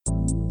You're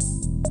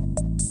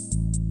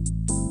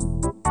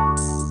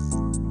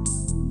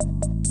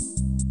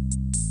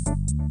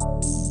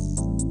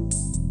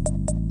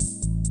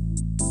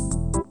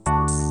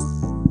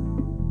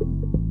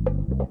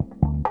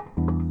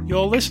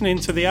listening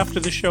to the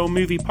After the Show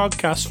movie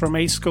podcast from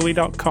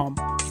ascully.com.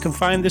 You can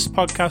find this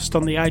podcast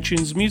on the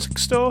iTunes Music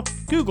Store,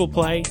 Google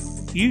Play,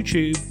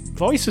 YouTube,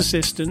 voice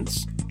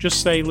assistants,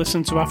 just say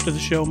listen to After the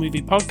Show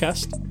movie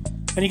podcast.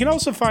 And you can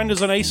also find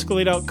us on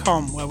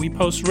ascully.com, where we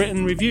post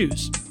written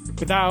reviews.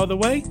 With that out of the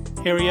way,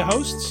 here are your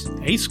hosts,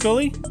 A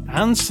Scully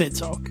and Sid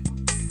Talk.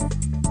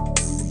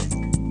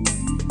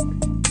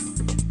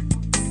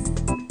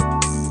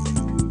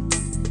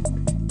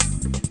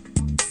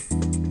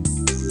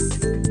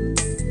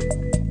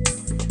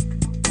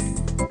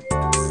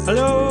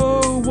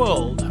 Hello,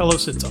 world. Hello,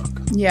 Sid Talk.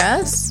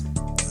 Yes?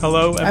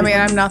 Hello, everyone. I mean,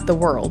 I'm not the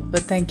world,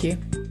 but thank you.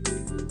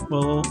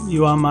 Well,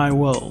 you are my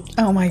world.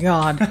 Oh my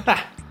God.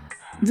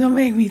 Don't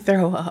make me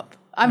throw up.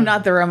 I'm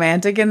not the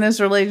romantic in this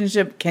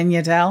relationship. Can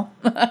you tell?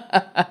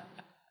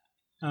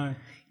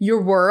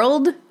 Your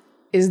world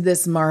is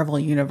this Marvel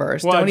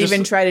universe. Well, Don't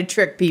even try to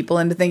trick people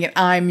into thinking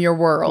I'm your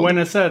world. When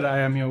I said I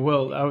am your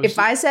world, I was... If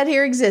I sat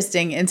here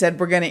existing and said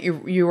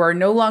you are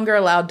no longer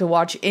allowed to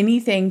watch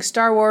anything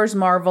Star Wars,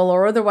 Marvel,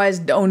 or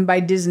otherwise owned by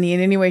Disney in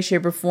any way,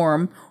 shape, or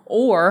form,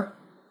 or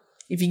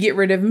if you get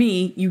rid of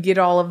me, you get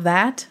all of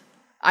that,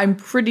 I'm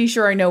pretty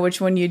sure I know which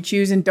one you'd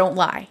choose, and don't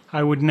lie.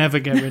 I would never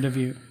get rid of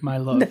you, my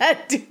love.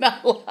 Do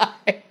not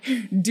lie.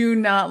 Do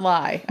not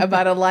lie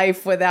about a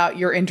life without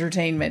your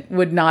entertainment.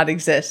 Would not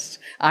exist.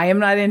 I am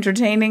not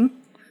entertaining.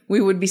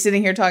 We would be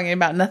sitting here talking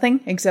about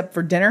nothing except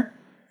for dinner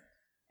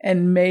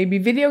and maybe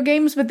video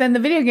games, but then the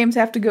video games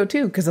have to go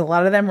too, because a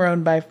lot of them are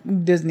owned by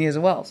Disney as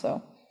well.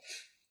 So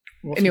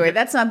anyway,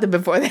 that's not the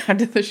before the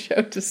after the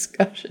show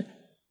discussion.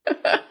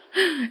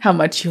 How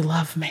much you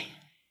love me.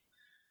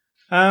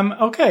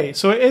 Okay,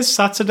 so it is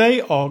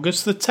Saturday,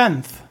 August the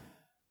 10th,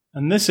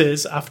 and this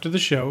is After the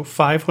Show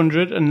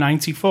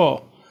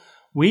 594.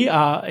 We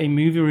are a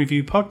movie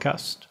review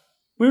podcast.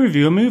 We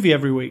review a movie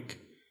every week,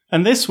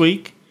 and this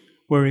week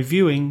we're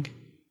reviewing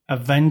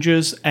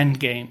Avengers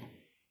Endgame.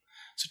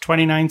 It's a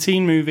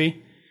 2019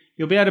 movie.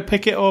 You'll be able to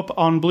pick it up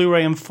on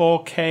Blu-ray and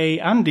 4K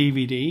and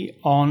DVD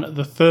on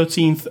the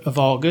 13th of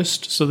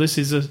August, so this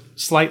is a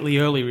slightly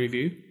early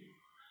review.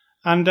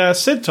 And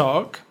Sid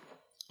Talk...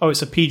 Oh,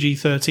 it's a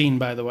PG-13,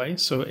 by the way.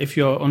 So if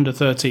you're under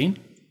 13,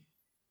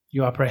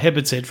 you are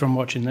prohibited from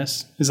watching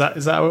this. Is that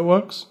how it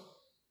works?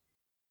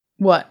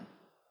 What?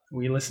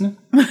 Are you listening?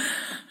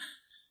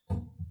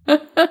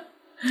 That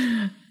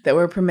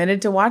we're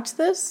permitted to watch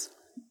this?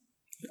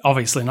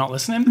 Obviously not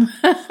listening.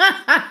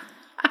 That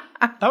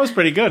was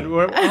pretty good.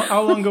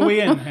 How long are we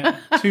in here?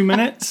 2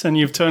 minutes and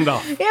you've turned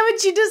off. Yeah,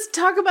 but you just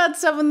talk about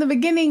stuff in the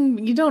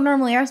beginning. You don't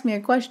normally ask me a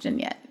question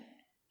yet.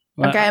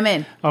 Well, okay, I'm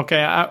in.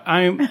 Okay,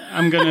 I'm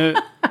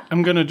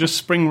gonna just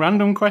spring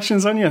random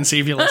questions on you and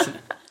see if you listen.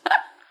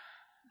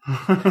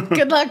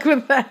 Good luck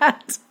with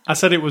that. I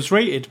said it was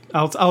rated.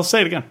 I'll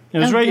say it again. It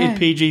was rated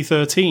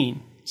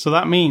PG-13, so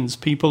that means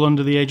people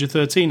under the age of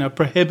 13 are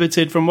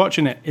prohibited from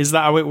watching it. Is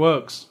that how it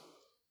works?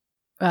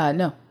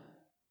 No.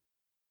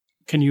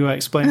 Can you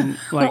explain?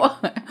 Like,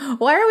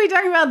 why are we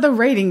talking about the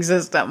rating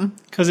system?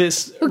 Because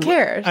it's... Who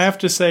cares? I have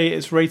to say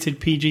it's rated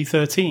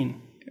PG-13.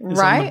 It's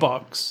right? on the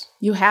box.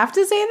 You have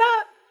to say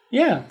that?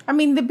 Yeah. I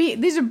mean,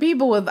 these are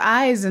people with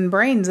eyes and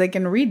brains. They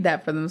can read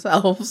that for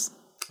themselves.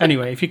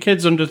 Anyway, if your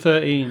kid's under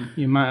 13,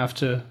 you might have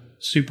to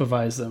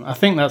supervise them. I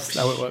think that's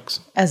how it works.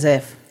 As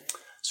if.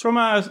 It's from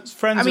our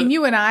friends... I mean,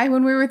 you and I,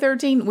 when we were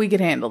 13, we could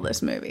handle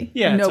this movie.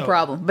 Yeah, no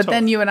problem. But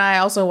then you and I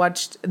also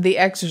watched The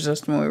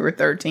Exorcist when we were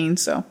 13,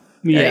 so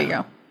there you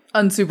go.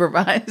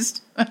 Unsupervised.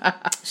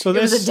 So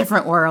it was a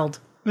different world.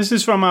 This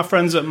is from our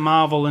friends at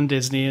Marvel and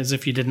Disney, as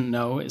if you didn't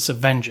know. It's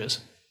Avengers.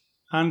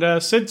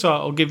 And Sid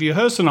Talk will give you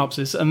her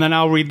synopsis, and then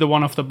I'll read the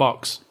one off the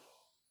box.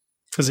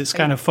 Because it's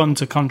kind of fun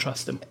to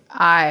contrast them.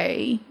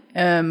 I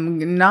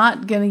am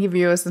not going to give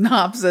you a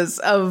synopsis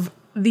of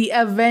The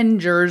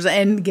Avengers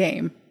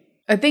Endgame.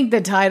 I think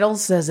the title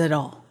says it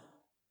all.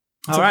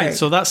 All right,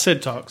 so that's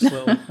Sid Talk's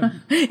little...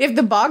 If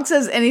the box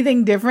says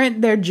anything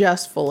different, they're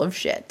just full of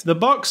shit. The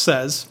box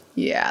says...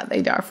 Yeah,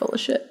 they are full of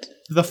shit.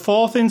 The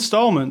fourth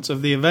installment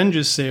of the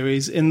Avengers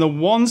series in the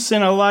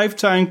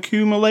once-in-a-lifetime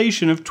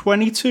accumulation of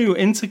 22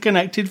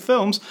 interconnected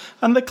films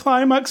and the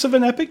climax of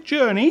an epic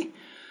journey,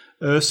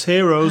 Earth's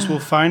heroes will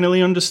finally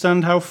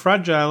understand how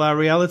fragile our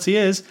reality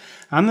is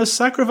and the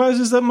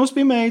sacrifices that must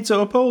be made to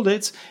uphold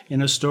it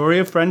in a story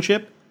of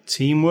friendship,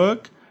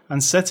 teamwork,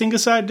 and setting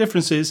aside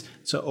differences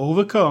to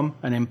overcome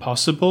an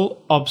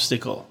impossible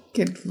obstacle.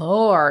 Good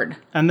Lord.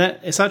 And then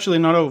it's actually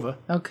not over.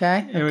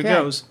 Okay. Here it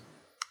goes.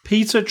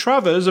 Peter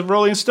Travers of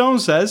Rolling Stone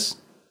says,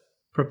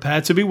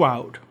 prepare to be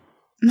wowed.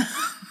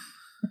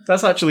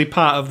 That's actually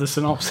part of the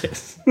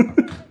synopsis.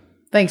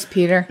 Thanks,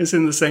 Peter. It's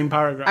in the same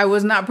paragraph. I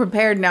was not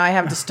prepared. Now I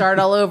have to start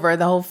all over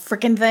the whole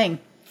freaking thing.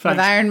 With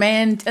Iron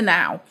Man to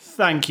now.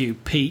 Thank you,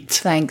 Pete.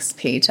 Thanks,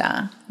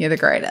 Peter. You're the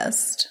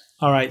greatest.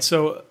 All right,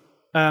 so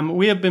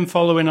we have been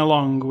following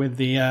along with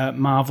the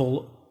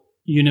Marvel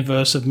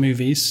universe of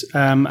movies.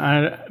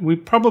 We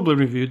probably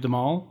reviewed them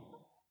all.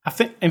 I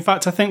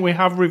think we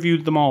have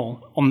reviewed them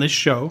all on this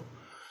show.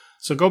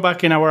 So go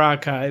back in our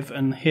archive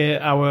and hear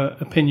our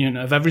opinion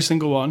of every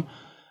single one.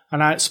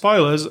 And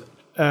spoilers,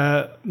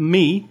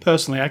 me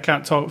personally, I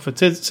can't talk for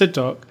Sid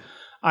Talk.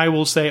 I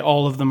will say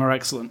all of them are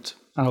excellent,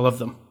 and I love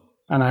them.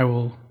 And I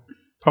will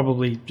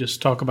probably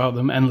just talk about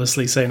them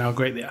endlessly, saying how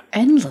great they are.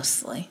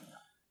 Endlessly?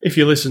 If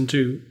you listen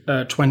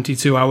to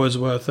 22 hours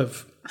worth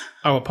of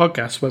our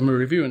podcast when we're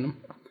reviewing them.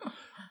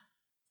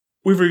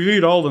 We've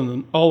reviewed all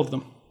of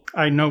them.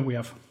 I know we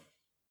have.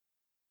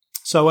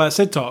 So,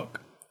 Sid Talk,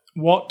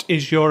 what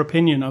is your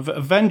opinion of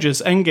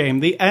Avengers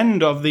Endgame, the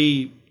end of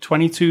the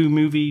 22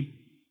 movie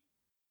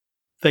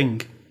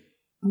thing?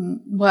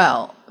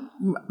 Well,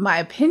 my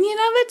opinion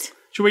of it?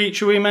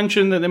 Should we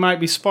mention that there might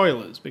be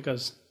spoilers?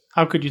 Because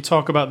how could you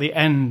talk about the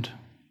end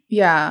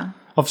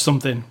of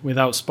something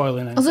without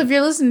spoiling anything? Also, if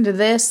you're listening to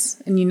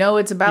this and you know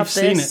it's about You've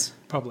seen it,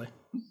 probably.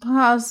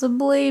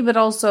 Possibly, but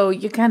also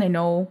you kind of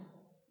know,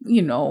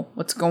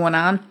 what's going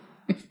on.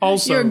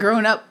 Also, you're a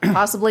grown up,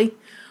 possibly.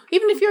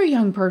 Even if you're a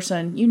young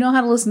person, you know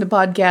how to listen to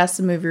podcasts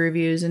and movie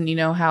reviews, and you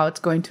know how it's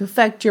going to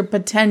affect your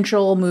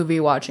potential movie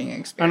watching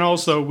experience. And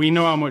also, we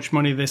know how much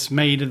money this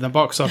made in the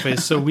box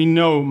office, so we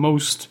know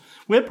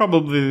we're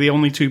probably the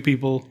only two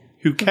people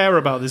who care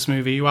about this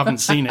movie who haven't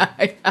seen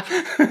it.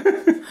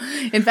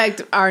 In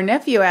fact, our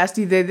nephew asked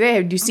you the other day,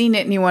 have you seen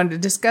it? And he wanted to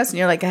discuss, and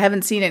you're like, I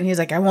haven't seen it. And he's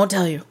like, I won't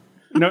tell you.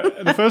 No,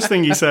 the first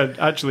thing he said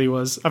actually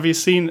was, have you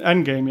seen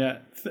Endgame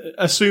yet?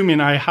 Assuming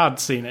I had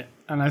seen it.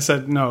 And I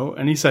said, no.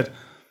 And he said,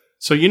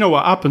 so you know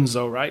what happens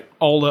though, right?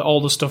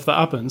 All the stuff that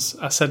happens.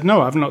 I said,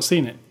 no, I've not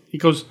seen it. He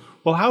goes,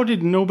 well, how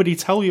did nobody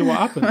tell you what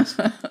happens?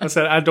 I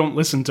said, I don't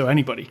listen to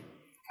anybody.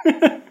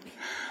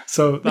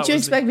 But you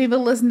expect people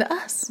to listen to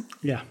us.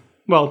 Yeah.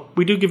 Well,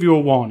 we do give you a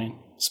warning.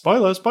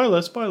 Spoiler,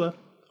 spoiler, spoiler.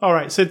 All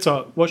right, Sid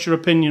Talk, what's your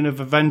opinion of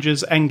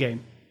Avengers Endgame?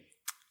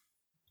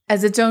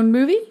 As its own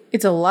movie,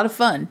 it's a lot of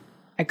fun.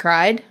 I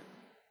cried.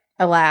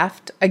 I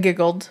laughed. I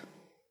giggled.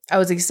 I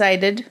was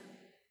excited.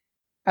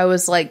 I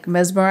was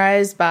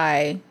mesmerized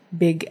by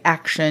big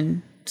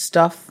action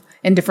stuff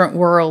in different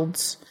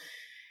worlds.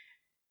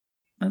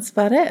 That's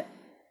about it.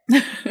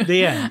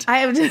 The end. I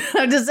have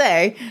to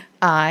say,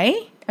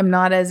 I am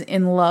not as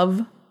in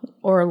love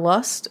or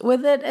lust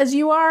with it as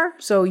you are.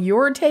 So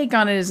your take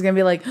on it is going to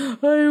be like,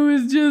 I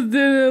was just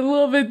didn't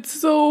love it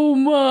so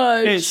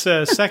much. It's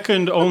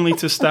second only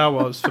to Star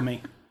Wars for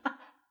me.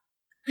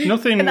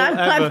 Nothing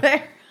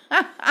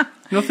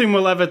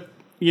will ever,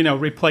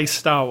 replace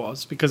Star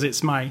Wars because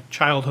it's my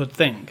childhood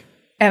thing.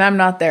 And I'm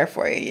not there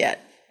for you yet.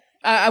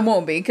 I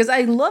won't be because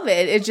I love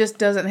it. It just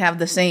doesn't have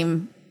the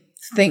same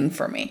thing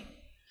for me.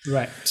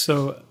 Right.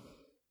 So,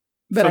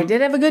 but I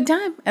did have a good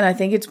time, and I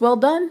think it's well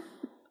done.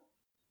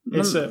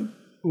 It's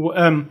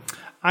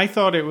I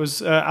thought it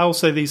was. I'll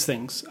say these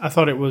things. I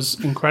thought it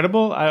was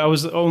incredible. I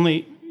was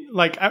only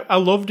I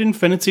loved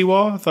Infinity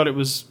War. I thought it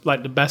was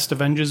the best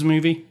Avengers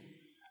movie,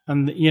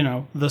 and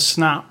the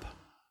snap.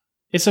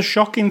 It's a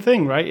shocking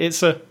thing, right?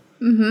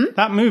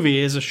 That movie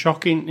is a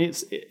shocking.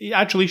 It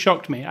actually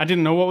shocked me. I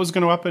didn't know what was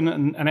going to happen,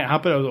 and it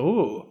happened. I was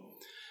oh,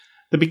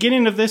 the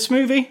beginning of this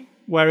movie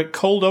where it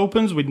cold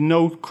opens with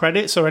no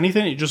credits or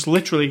anything. It just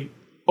literally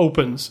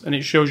opens and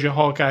it shows you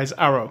Hawkeye's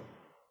arrow.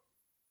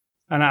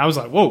 And I was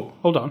like, whoa,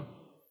 hold on.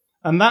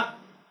 And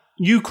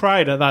you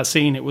cried at that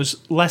scene. It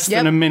was less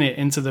than a minute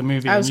into the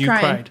movie and you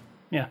cried.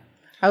 Yeah.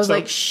 I was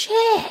like,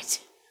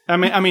 shit. I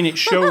mean, it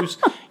shows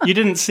you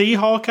didn't see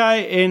Hawkeye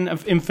in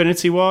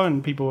Infinity War,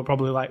 and people were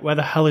probably like, where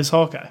the hell is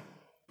Hawkeye?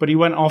 But he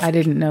went off. I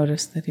didn't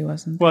notice that he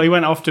wasn't. Well, he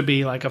went off to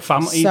be a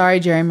family. Sorry,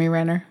 Jeremy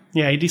Renner.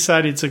 Yeah, he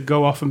decided to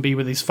go off and be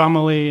with his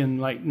family and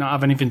not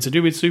have anything to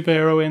do with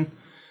superheroing.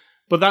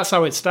 But that's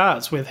how it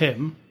starts with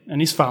him and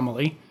his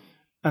family.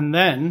 And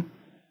then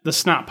the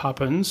snap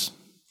happens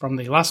from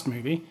the last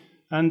movie,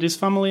 and his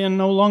family are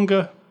no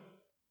longer.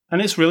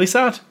 And it's really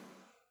sad.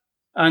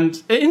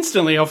 And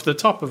instantly off the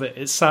top of it,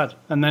 it's sad.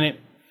 And then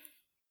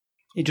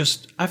it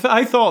just...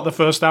 I thought the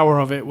first hour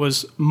of it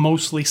was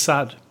mostly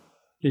sad.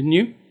 Didn't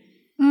you?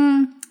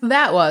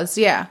 That was,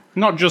 yeah.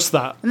 Not just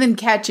that. And then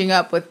catching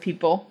up with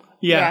people.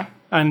 Yeah.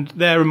 And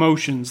their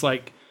emotions,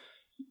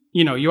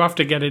 you have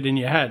to get it in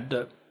your head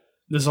that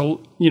there's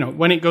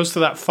when it goes to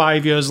that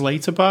 5 years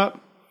later part,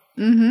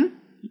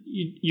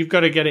 you've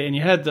got to get it in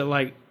your head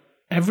that,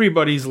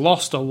 everybody's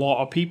lost a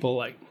lot of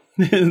people.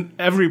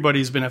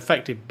 Everybody's been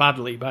affected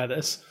badly by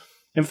this.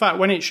 In fact,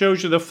 when it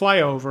shows you the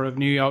flyover of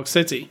New York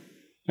City,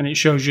 and it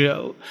shows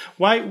you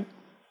why,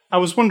 I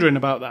was wondering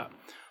about that.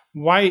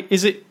 Why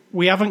is it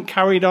we haven't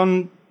carried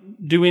on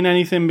doing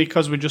anything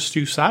because we're just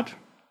too sad?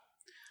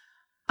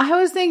 I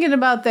was thinking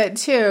about that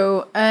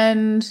too,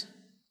 and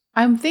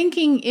I'm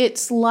thinking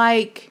it's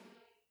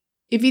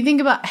if you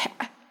think about,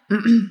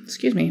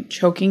 excuse me,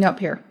 choking up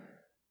here,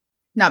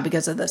 not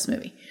because of this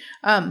movie.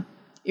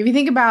 If you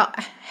think about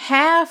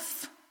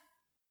half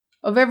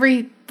of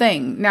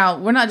everything, now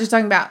we're not just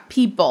talking about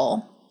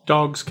people,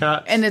 dogs,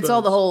 cats, and it's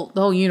all the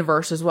whole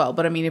universe as well.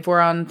 But I mean, if we're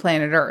on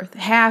planet Earth,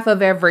 half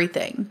of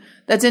everything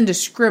that's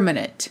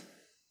indiscriminate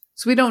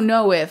So we don't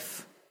know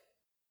if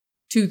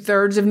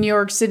 2/3 of New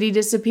York City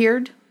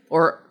disappeared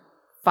or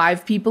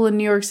 5 people in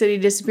New York City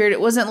disappeared. It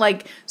wasn't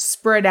like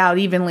spread out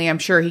evenly. I'm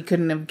sure he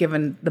couldn't have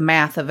given the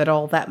math of it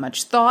all that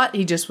much thought.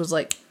 He just was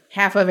like,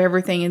 half of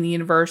everything in the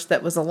universe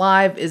that was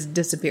alive is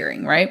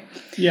disappearing, right?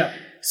 Yeah.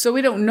 So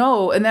we don't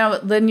know. And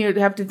then you'd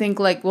have to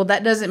think like, well,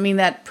 that doesn't mean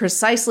that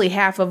precisely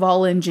half of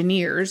all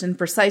engineers and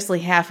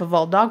precisely half of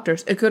all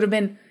doctors. It could have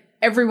been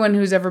everyone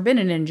who's ever been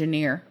an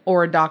engineer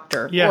or a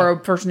doctor or a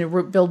person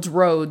who builds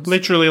roads.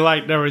 Literally,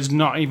 like, there is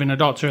not even a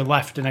doctor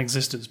left in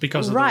existence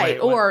because of the way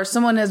it went. Or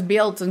someone has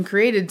built and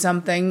created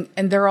something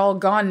and they're all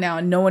gone now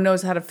and no one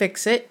knows how to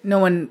fix it. No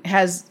one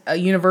has a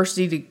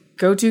university to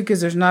go to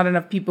because there's not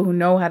enough people who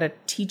know how to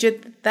teach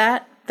it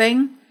that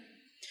thing.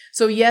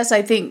 So yes,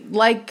 I think,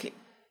 like,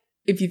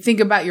 if you think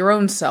about your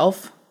own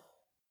self,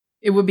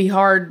 it would be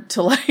hard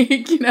to,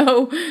 like,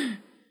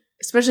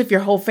 especially if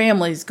your whole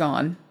family's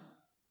gone.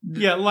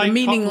 Yeah, like the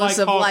meaningless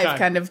like of life Hawkeye.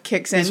 kind of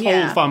kicks in. His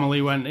whole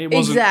family went. It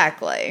wasn't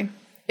Exactly.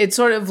 It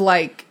sort of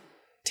like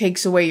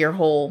takes away your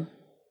whole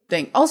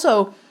thing.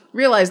 Also,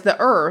 realize the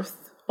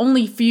Earth,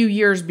 only a few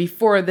years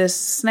before this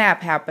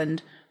snap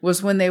happened,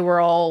 was when they were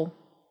all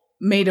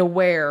made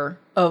aware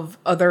of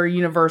other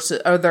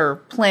universes, other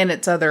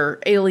planets, other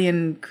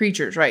alien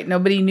creatures, right?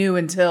 Nobody knew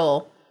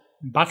until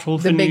Battle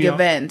for the New big York.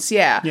 events.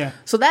 Yeah.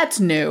 So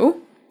that's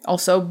new.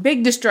 Also,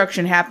 big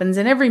destruction happens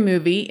in every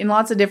movie in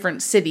lots of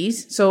different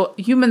cities. So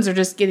humans are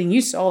just getting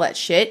used to all that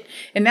shit.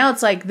 And now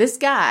it's like this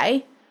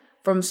guy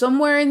from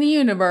somewhere in the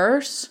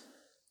universe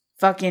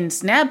fucking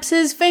snaps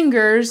his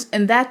fingers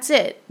and that's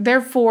it.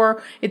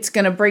 Therefore, it's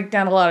going to break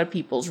down a lot of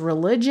people's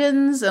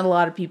religions and a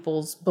lot of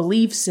people's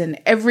beliefs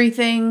and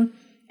everything.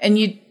 And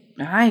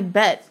I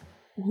bet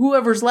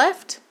whoever's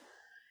left.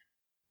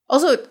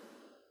 Also,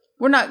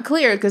 we're not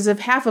clear because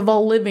if half of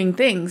all living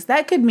things,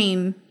 that could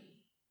mean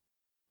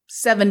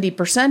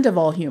 70% of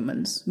all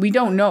humans. We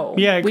don't know.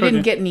 Yeah, we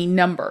didn't get any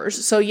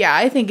numbers. So yeah,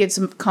 I think it's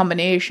a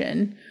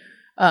combination.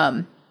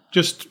 We've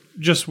not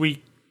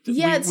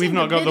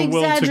got the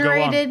will to go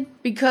on.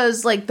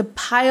 Because like the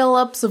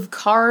pile-ups of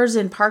cars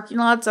in parking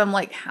lots, I'm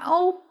like,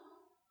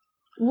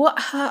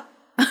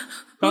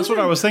 That's what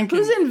I was thinking.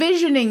 Who's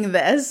envisioning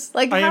this?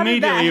 Like, how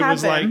did that happen?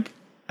 Was like,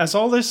 has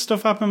all this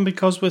stuff happened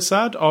because we're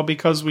sad or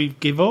because we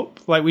give up?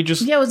 Like, we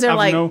just was there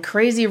like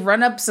crazy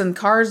run-ups and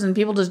cars and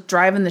people just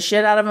driving the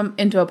shit out of them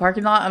into a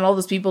parking lot and all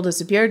those people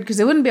disappeared? Because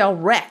they wouldn't be all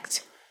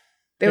wrecked.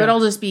 They would all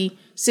just be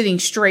sitting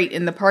straight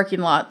in the parking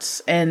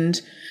lots.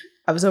 And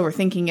I was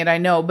overthinking it, I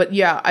know. But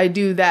yeah, I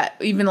do that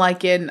even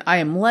like in I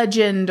Am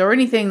Legend or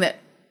anything that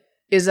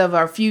is of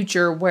our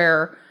future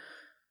where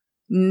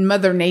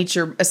Mother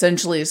Nature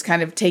essentially is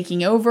kind of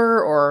taking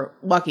over, or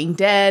Walking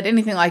Dead,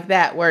 anything like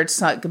that, where it's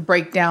like a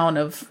breakdown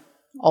of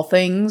all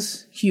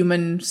things,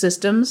 human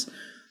systems.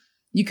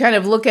 You kind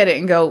of look at it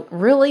and go,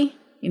 really?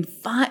 In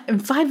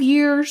 5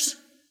 years?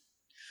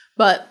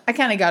 But I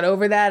kind of got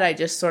over that. I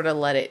just sort of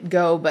let it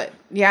go. But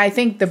yeah, I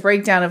think the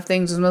breakdown of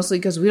things was mostly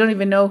because we don't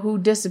even know who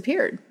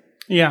disappeared.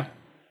 Yeah.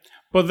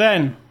 But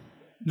then,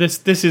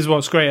 this is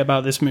what's great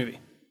about this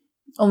movie.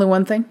 Only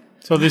one thing?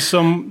 So there's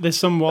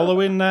some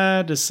wallowing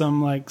there. There's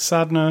some like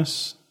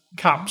sadness.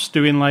 Cap's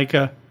doing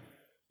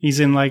he's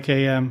in like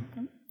a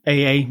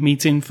AA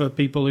meeting for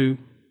people who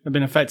have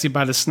been affected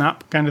by the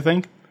snap kind of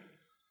thing,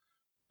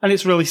 and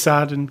it's really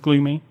sad and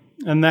gloomy.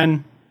 And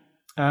then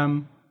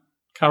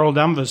Carol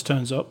Danvers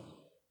turns up,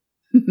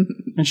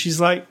 and she's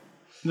like,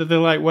 they're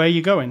like, "Where are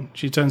you going?"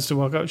 She turns to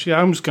walk out.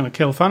 I'm just going to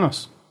kill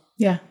Thanos.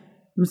 Yeah,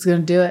 I'm just going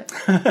to do it.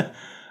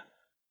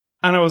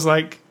 And I was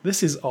like,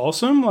 "This is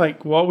awesome!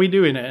 Like, what are we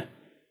doing here?"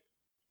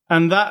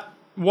 And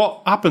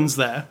what happens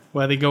there,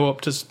 where they go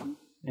up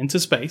into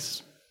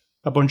space,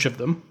 a bunch of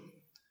them,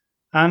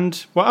 and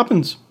what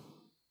happens?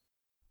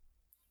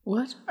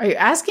 What? Are you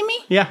asking me?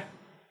 Yeah.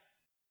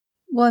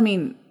 Well, I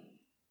mean,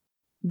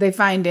 they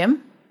find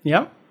him.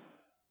 Yeah.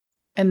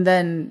 And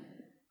then,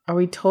 are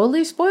we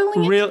totally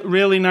spoiling it?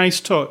 Really nice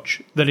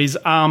touch that his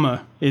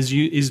armor is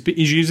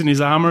using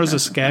his armor as a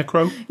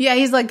scarecrow. Yeah,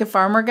 he's like a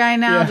farmer guy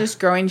now, just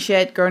growing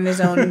shit, growing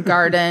his own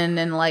garden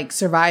and like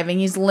surviving.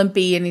 He's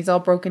limpy and he's all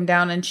broken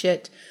down and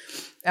shit.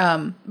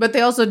 But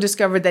they also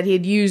discovered that he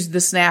had used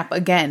the snap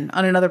again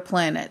on another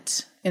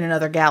planet in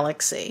another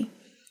galaxy.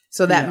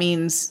 So that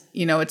means,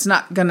 it's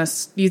not going to,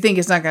 you think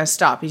it's not going to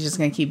stop. He's just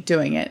going to keep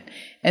doing it.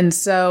 And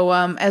so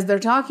as they're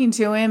talking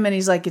to him and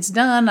he's like, it's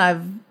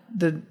done.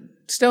 The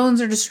stones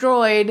are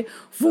destroyed.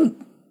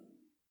 Boom.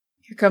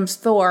 Here comes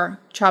Thor,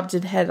 chopped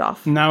his head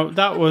off. Now,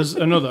 that was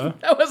another.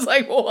 I was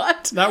like,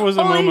 what? That was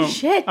a Holy moment.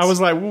 Shit. I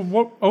was like,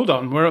 what? Hold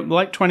on. We're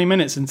like 20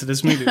 minutes into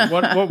this movie.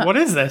 What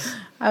is this?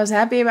 I was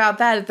happy about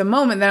that at the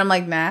moment. Then I'm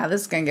like, nah,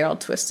 this is going to get all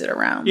twisted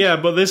around. Yeah,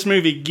 but this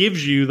movie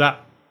gives you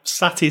that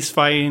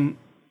satisfying,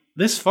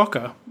 this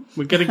fucker,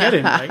 we're going to get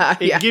him. Right?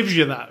 It gives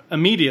you that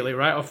immediately,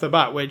 right off the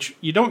bat, which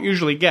you don't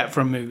usually get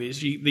from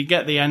movies. They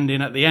get the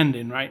ending at the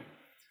ending, right?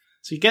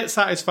 So you get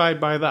satisfied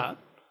by that.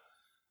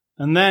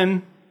 And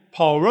then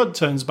Paul Rudd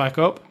turns back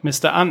up,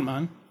 Mr.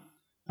 Ant-Man.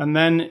 And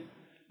then...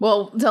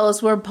 Well, tell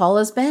us where Paul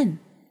has been.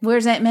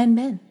 Where's Ant-Man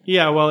been?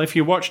 Yeah, well, if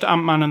you watched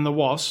Ant-Man and the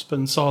Wasp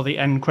and saw the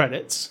end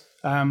credits,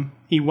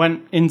 he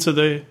went into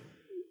the,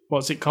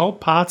 what's it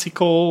called?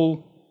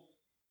 Particle...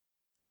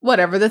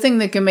 Whatever, the thing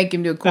that can make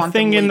him do a quantum The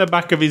thing leap. in the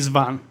back of his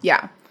van.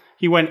 Yeah.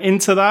 He went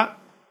into that,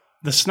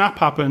 the snap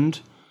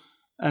happened,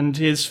 and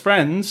his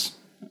friends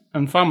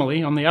and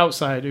family on the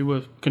outside who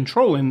were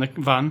controlling the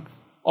van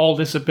all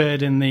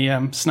disappeared in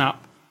the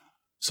snap.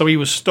 So he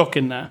was stuck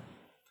in there.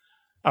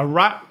 A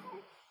rat,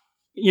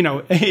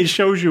 it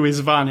shows you his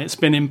van, it's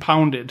been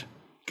impounded.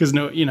 Because,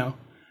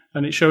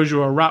 and it shows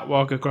you a rat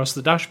walk across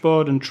the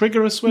dashboard and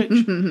trigger a switch,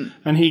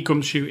 and he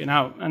comes shooting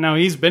out. And now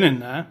he's been in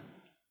there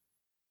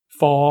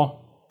for...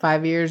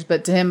 5 years,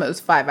 but to him it was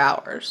 5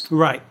 hours.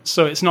 Right.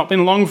 So it's not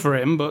been long for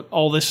him, but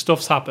all this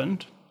stuff's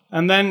happened.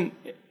 And then,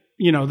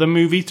 the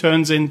movie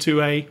turns into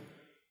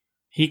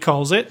he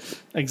calls it,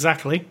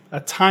 exactly, a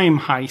time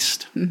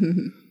heist.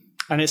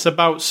 And it's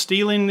about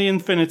stealing the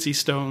Infinity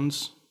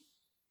Stones.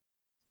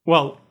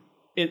 Well,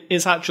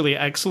 it's actually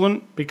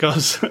excellent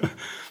because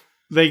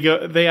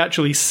they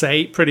actually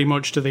say pretty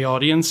much to the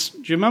audience,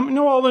 do you remember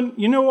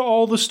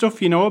all the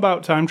stuff you know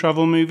about time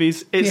travel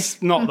movies?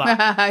 It's not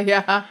that.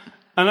 Yeah.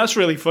 And that's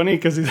really funny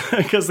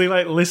because they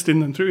like listing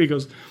them through. He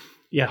goes,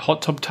 yeah,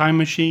 Hot Tub Time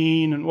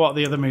Machine and what are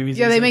the other movies?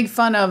 Yeah, they make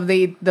fun of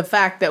the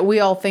fact that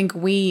we all think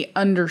we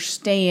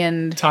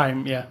understand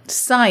time, yeah,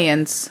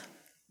 science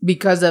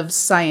because of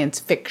science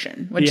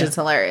fiction, which is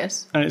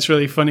hilarious. And it's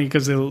really funny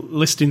because they're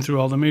listing through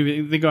all the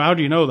movies. They go, how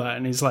do you know that?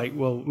 And he's like,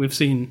 well, we've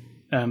seen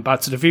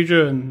Back to the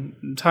Future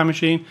and Time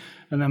Machine.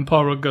 And then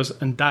Paul Rudd goes,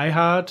 and Die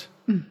Hard?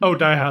 Oh,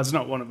 Die Hard's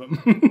not one of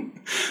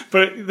them.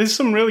 But there's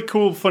some really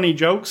cool, funny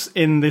jokes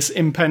in this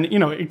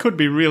it could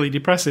be really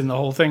depressing, the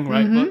whole thing,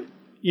 right? But,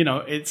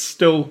 it's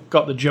still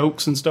got the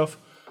jokes and stuff.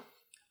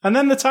 And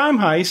then the time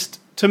heist,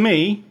 to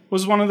me,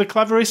 was one of the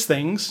cleverest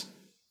things.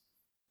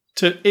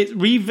 With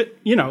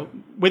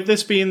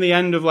this being the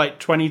end of,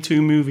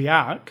 22 movie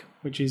arc,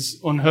 which is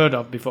unheard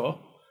of before,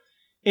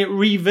 it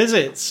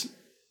revisits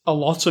a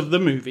lot of the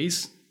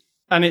movies,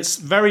 and it's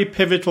very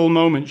pivotal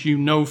moments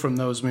from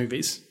those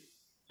movies.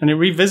 And it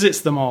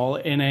revisits them all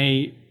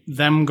in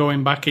them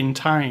going back in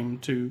time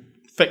to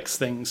fix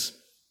things.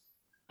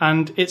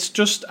 And I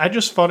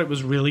just thought it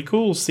was really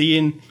cool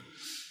seeing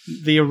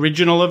the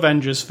original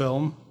Avengers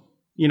film.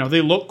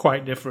 They look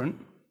quite different.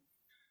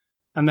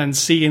 And then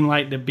seeing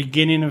the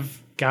beginning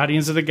of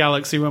Guardians of the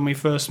Galaxy when we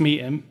first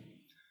meet him.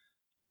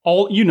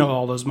 All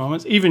those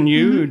moments. Even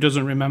you, who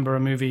doesn't remember a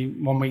movie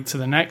 1 week to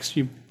the next,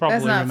 you probably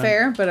That's not remember.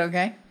 fair, but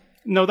okay.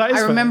 No, that is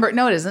I remember. fair.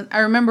 No, it isn't. I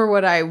remember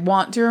what I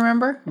want to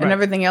remember, and Right.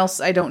 everything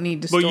else I don't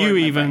need to store. But you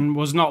in my even brain.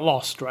 was not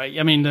lost, right?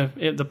 I mean,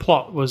 the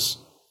plot was...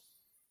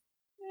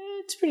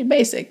 It's pretty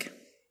basic.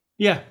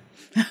 Yeah.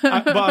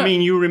 But I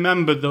mean, you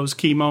remembered those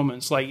key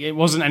moments. It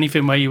wasn't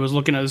anything where you was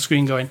looking at the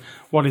screen going,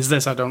 what is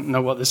this? I don't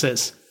know what this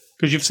is.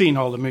 Because you've seen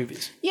all the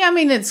movies. Yeah, I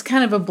mean, it's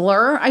kind of a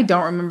blur. I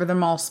don't remember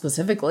them all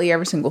specifically,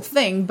 every single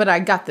thing, but I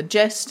got the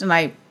gist, and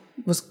I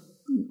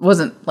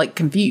wasn't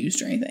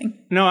confused or anything.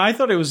 No, I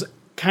thought it was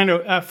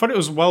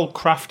well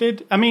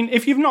crafted. I mean,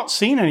 if you've not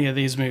seen any of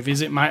these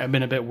movies, it might have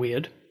been a bit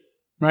weird,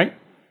 right?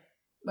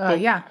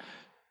 Yeah.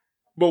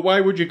 But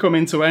why would you come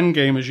into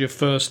Endgame as your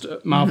first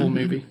Marvel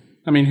movie?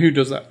 I mean, who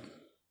does that?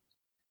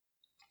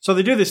 So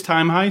they do this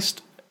time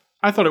heist.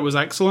 I thought it was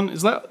excellent.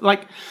 Is that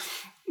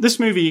this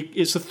movie?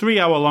 It's a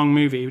 3-hour-long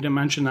movie. We didn't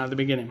mention that at the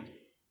beginning.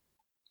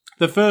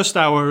 The first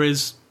hour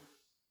is,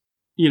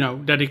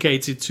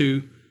 dedicated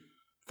to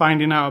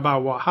finding out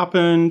about what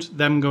happened,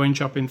 them going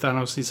chopping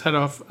Thanos' head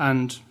off,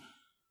 and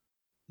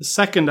the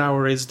second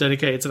hour is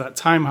dedicated to that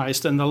time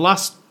heist, and the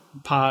last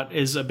part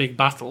is a big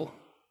battle,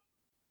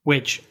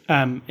 which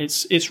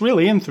it's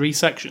really in 3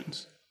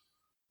 sections.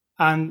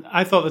 And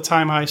I thought the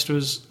time heist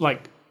was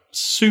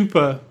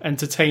super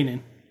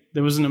entertaining.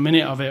 There wasn't a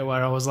minute of it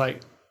where I was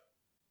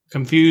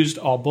confused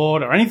or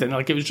bored or anything.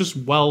 It was just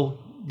well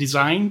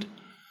designed,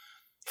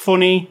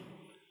 funny.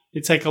 They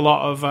take a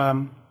lot of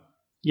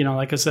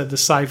like I said, the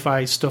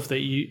sci-fi stuff that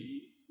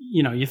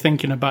you're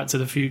thinking of Back to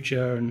the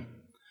Future, and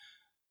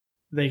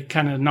they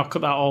kind of knock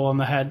that all on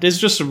the head. There's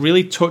just some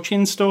really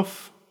touching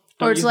stuff.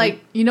 Or it's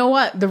you know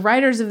what? The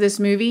writers of this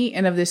movie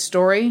and of this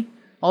story,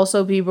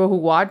 also people who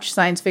watch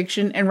science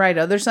fiction and write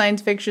other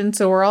science fiction,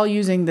 so we're all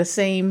using the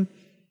same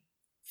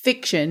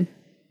fiction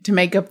to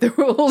make up the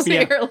rules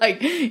here.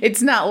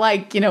 It's not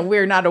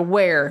we're not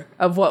aware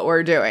of what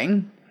we're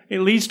doing. It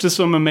leads to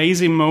some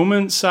amazing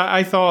moments.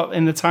 I thought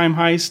in the time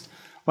heist,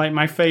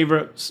 my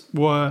favorites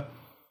were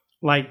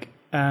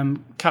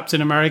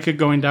Captain America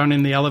going down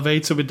in the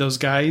elevator with those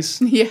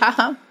guys.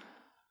 Yeah.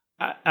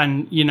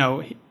 And,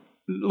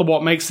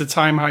 what makes the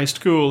time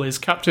heist cool is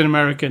Captain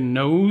America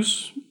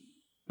knows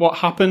what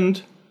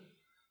happened.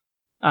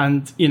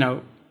 And,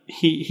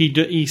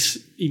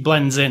 he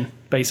blends in,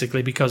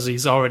 basically, because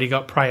he's already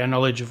got prior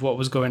knowledge of what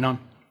was going on.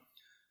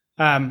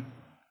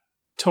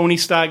 Tony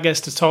Stark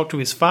gets to talk to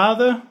his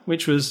father,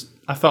 which was,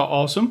 I thought,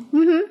 awesome.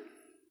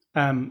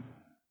 Mm-hmm.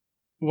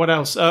 What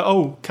else?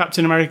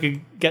 Captain America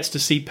gets to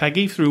see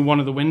Peggy through one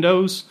of the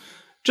windows.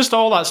 Just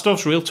all that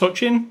stuff's real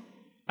touching.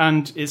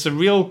 And it's a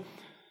real,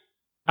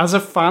 as a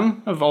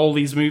fan of all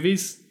these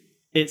movies,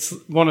 it's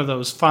one of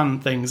those fun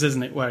things,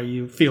 isn't it? Where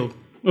you feel,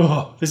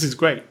 oh, this is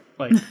great.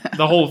 Like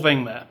the whole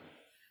thing there.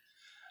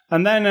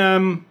 And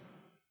then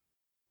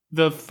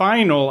the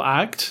final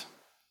act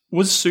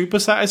was super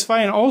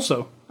satisfying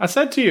also. I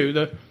said to you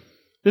that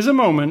there's a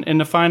moment in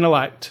the final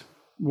act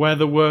where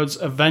the words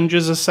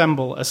Avengers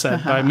Assemble are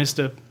said by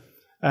Mr.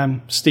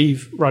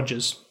 Steve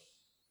Rogers,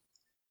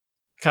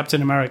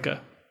 Captain America.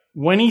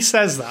 When he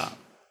says that,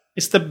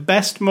 it's the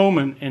best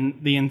moment in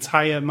the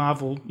entire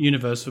Marvel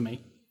universe for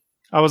me.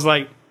 I was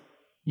like,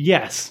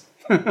 yes.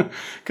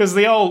 Because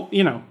they all,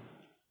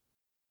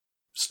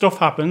 stuff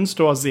happens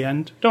towards the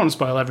end. Don't want to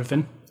spoil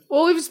everything.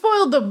 Well, we've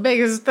spoiled the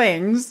biggest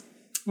things.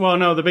 Well,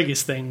 no, the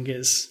biggest thing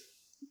is...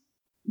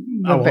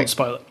 I won't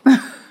spoil it.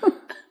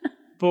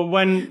 But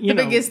when, the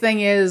biggest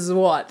thing is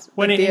what?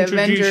 When that it the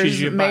introduces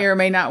Avengers you may back. or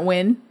may not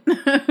win.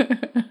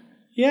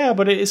 Yeah,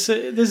 but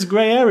there's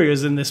grey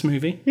areas in this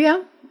movie.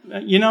 Yeah.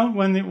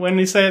 When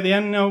they say at the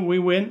end, no, we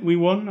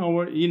won,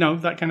 or,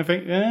 that kind of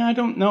thing. I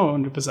don't know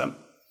 100%.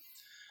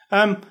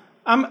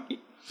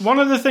 One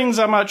of the things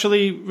I'm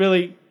actually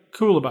really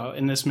cool about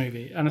in this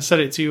movie, and I said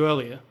it to you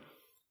earlier,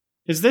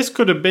 is this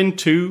could have been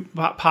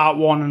part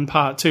 1 and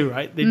part 2,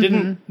 right? They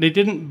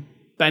didn't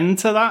bend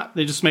to that.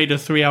 They just made a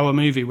 3-hour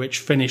movie which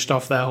finished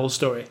off their whole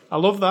story. I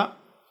love that.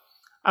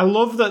 I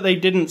love that they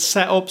didn't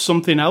set up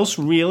something else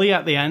really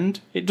at the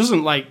end. It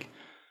doesn't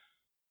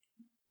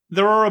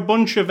there are a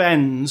bunch of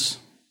ends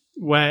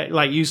where,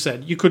 like you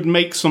said, you could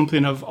make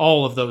something of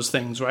all of those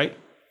things, right?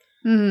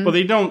 Mm-hmm. But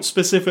they don't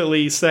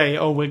specifically say,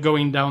 oh, we're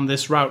going down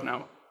this route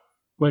now.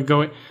 We're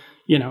going,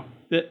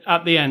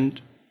 at the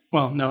end.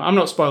 Well, no, I'm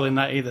not spoiling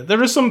that either.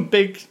 There are some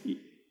big,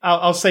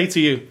 I'll say to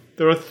you,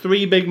 there are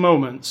 3 big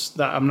moments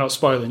that I'm not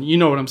spoiling. You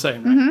know what I'm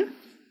saying, right? Mm-hmm.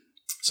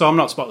 So I'm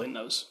not spoiling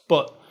those.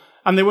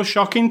 And they were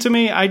shocking to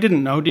me. I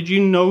didn't know. Did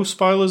you know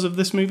spoilers of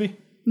this movie?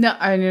 No,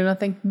 I knew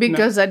nothing.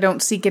 Because I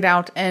don't seek it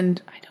out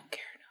and I don't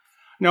care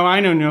enough. No, I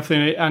know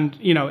nothing. And,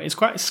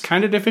 it's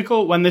kind of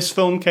difficult. When this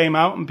film came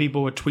out and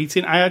people were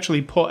tweeting, I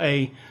actually put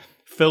a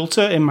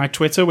filter in my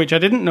Twitter, which I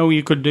didn't know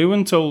you could do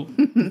until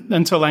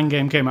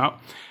Endgame came out.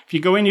 If you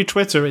go in your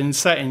Twitter in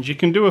settings, you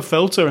can do a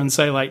filter and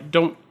say,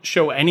 don't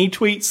show any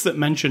tweets that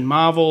mention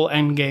Marvel,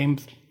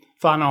 Endgame,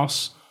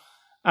 Thanos.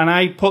 And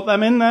I put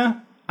them in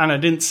there, and I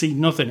didn't see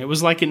nothing. It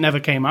was like it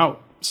never came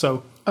out.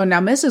 So. Oh, now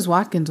Mrs.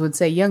 Watkins would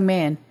say, young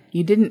man,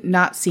 you didn't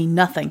not see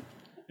nothing.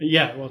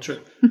 Yeah, well,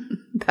 true.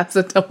 That's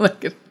a double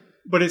negative.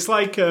 But it's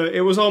like,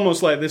 it was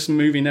almost like this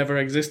movie never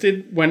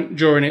existed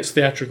during its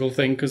theatrical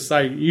thing, because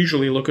I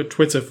usually look at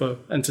Twitter for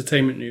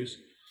entertainment news.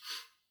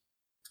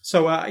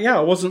 So, I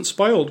wasn't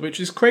spoiled, which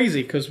is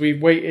crazy, because we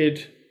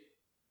waited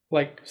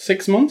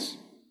 6 months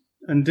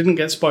and didn't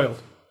get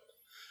spoiled.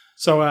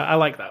 So, I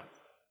like that.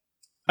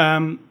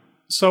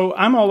 So,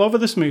 I'm all over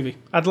this movie.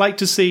 I'd like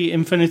to see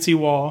Infinity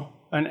War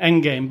and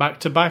Endgame back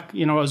to back,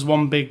 as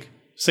one big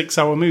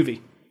 6-hour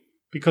movie.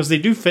 Because they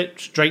do fit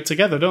straight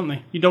together, don't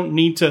they? You don't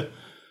need to...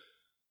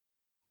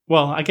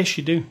 Well, I guess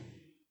you do.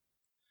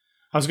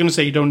 I was going to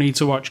say you don't need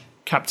to watch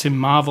Captain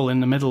Marvel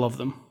in the middle of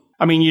them.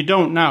 I mean, you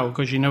don't now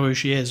because you know who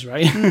she is,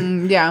 right?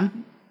 Yeah.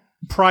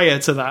 Prior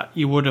to that,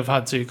 you would have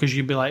had to because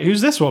you'd be like,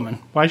 who's this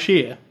woman? Why is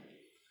she here?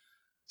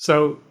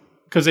 So,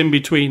 because in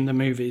between the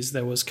movies,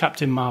 there was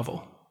Captain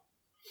Marvel.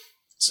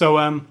 So,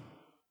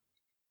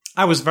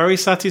 I was very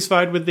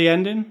satisfied with the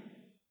ending.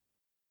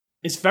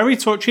 It's very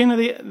touching,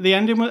 the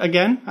ending,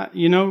 again.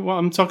 You know what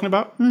I'm talking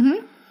about?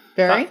 Mm-hmm.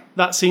 Very.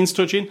 That scene's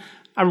touching.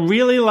 I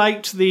really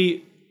liked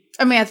I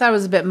thought it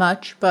was a bit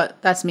much, but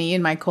that's me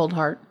in my cold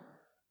heart.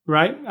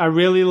 Right. I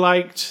really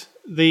liked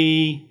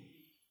the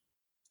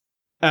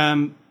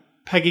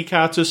Peggy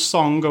Carter's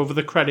song over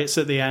the credits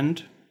at the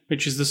end,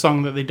 which is the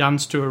song that they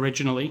danced to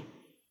originally.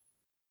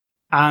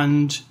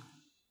 And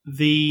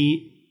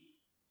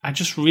I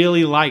just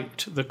really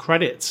liked the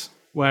credits,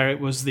 where it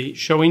was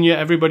showing you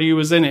everybody who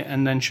was in it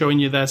and then showing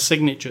you their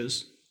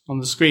signatures on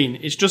the screen.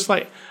 It's just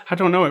I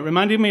don't know, it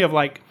reminded me of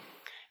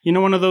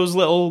one of those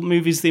little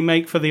movies they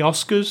make for the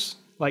Oscars,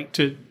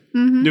 to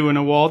do an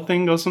award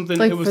thing or something.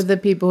 For the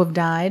people who've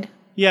died?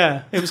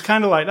 Yeah, it was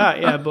kind of like that,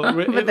 yeah. But,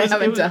 but they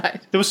haven't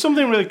died. There was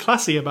something really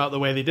classy about the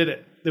way they did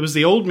it. There was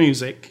the old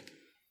music.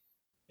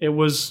 It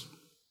was,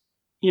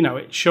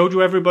 it showed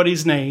you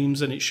everybody's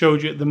names, and it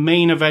showed you the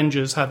main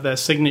Avengers had their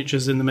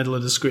signatures in the middle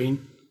of the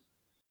screen.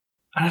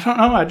 And I don't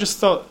know, I just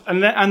thought...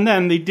 And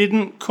then they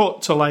didn't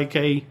cut to I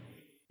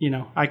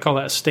call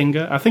it a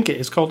stinger. I think it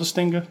is called a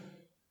stinger.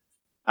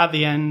 At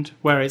the end,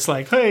 where it's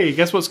hey,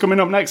 guess what's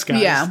coming up next,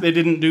 guys? Yeah. They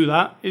didn't do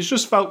that. It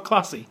just felt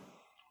classy.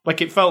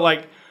 It felt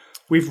like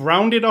we've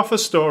rounded off a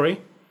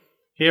story.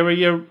 Here are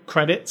your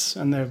credits,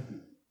 and they're,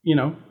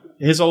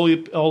 here's all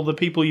the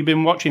people you've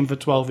been watching for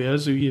 12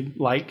 years who you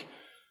like.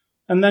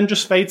 And then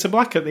just fade to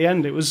black at the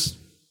end. It was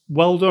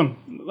well done.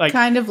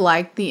 Kind of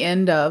like the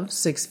end of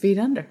 6 Feet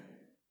Under.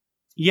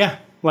 Yeah,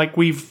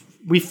 we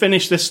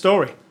finished this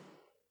story.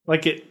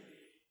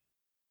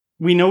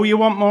 We know you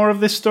want more of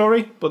this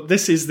story, but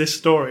this is this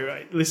story,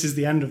 right? This is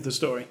the end of the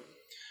story.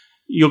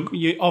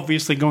 you're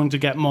obviously going to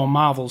get more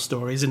Marvel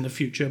stories in the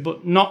future,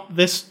 but not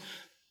this.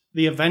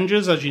 The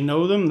Avengers, as you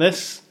know them,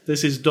 this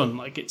is done.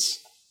 Like, it's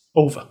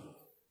over.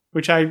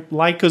 Which I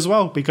like as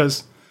well,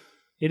 because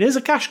it is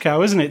a cash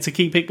cow, isn't it, to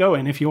keep it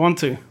going if you want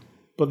to.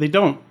 But they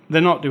don't. They're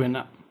not doing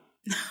that.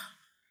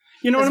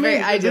 You know what I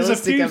mean? There's a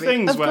few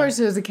things where... Of course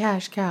it was a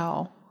cash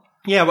cow.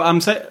 Yeah, but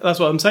that's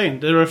what I'm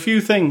saying. There are a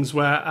few things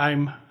where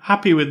I'm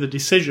happy with the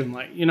decision.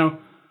 Like,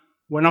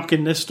 we're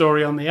knocking this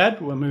story on the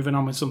head. We're moving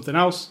on with something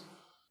else.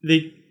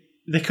 They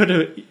could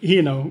have,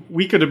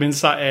 we could have been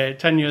sat here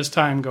 10 years'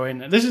 time going,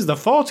 this is the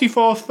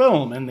 44th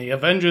film in the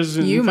Avengers.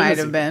 You might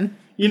have been.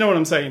 You know what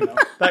I'm saying, though?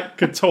 That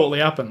could totally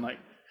happen.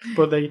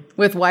 But they...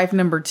 With wife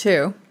number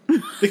 2.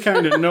 They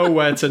kind of know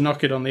where to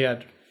knock it on the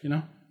head,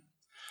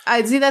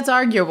 I'd see that's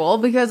arguable,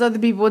 because other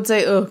people would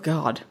say, oh,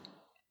 God.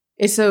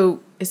 It's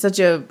such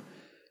a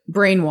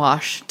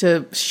brainwash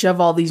to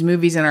shove all these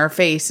movies in our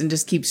face and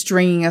just keep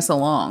stringing us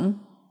along.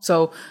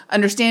 So,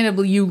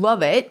 understandably, you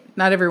love it.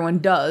 Not everyone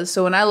does.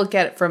 So, when I look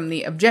at it from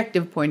the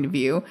objective point of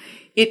view,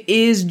 it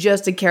is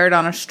just a carrot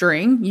on a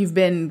string. You've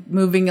been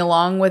moving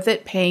along with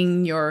it,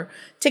 paying your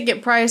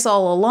ticket price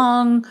all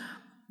along,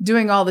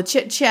 doing all the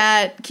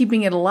chit-chat,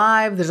 keeping it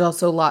alive. There's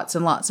also lots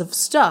and lots of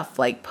stuff,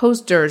 like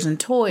posters and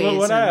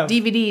toys and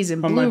DVDs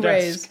and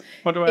Blu-rays.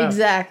 What do I have?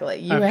 Exactly.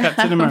 You have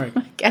Captain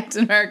America.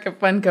 Captain America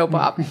Funko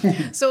Pop.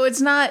 So it's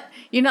not,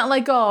 you're not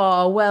like,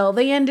 oh, well,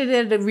 they ended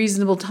it at a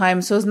reasonable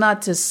time so as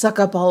not to suck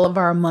up all of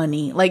our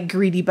money like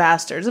greedy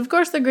bastards. Of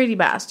course they're greedy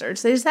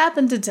bastards. They just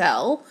happen to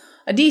tell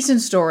a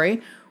decent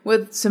story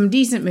with some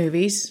decent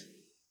movies,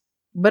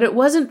 but it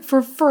wasn't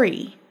for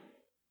free.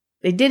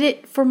 They did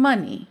it for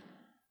money.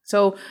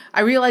 So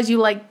I realize you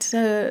like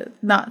to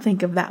not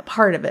think of that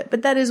part of it,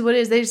 but that is what it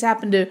is. They just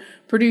happen to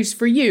produce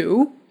for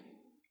you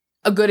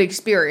a good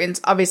experience,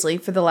 obviously,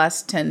 for the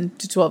last 10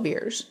 to 12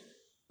 years,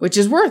 which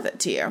is worth it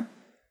to you.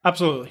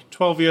 Absolutely.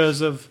 12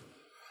 years of...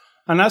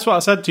 And that's what I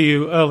said to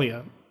you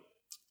earlier.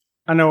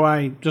 I know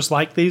I just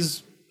like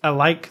these. I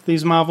like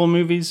these Marvel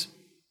movies,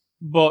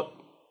 but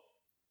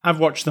I've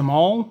watched them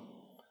all,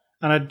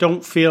 and I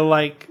don't feel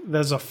like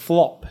there's a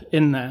flop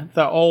in there.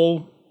 They're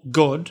all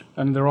good,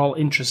 and they're all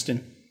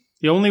interesting.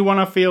 The only one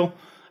I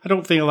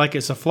don't feel like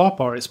it's a flop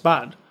or it's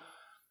bad.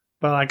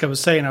 But like I was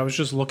saying, I was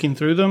just looking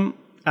through them,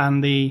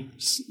 and the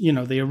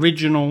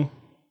original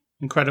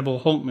Incredible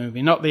Hulk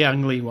movie, not the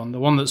Ang Lee one, the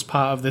one that's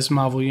part of this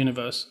Marvel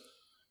universe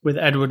with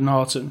Edward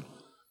Norton,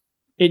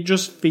 it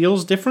just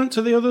feels different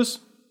to the others,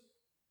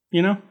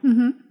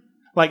 Mm-hmm.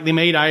 Like they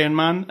made Iron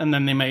Man and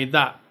then they made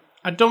that.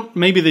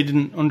 Maybe they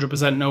didn't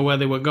 100% know where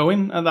they were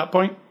going at that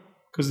point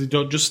because they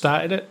just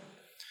started it.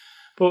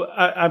 But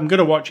I'm going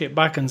to watch it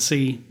back and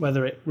see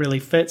whether it really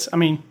fits. I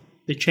mean,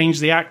 they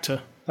changed the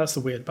actor. That's the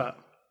weird part.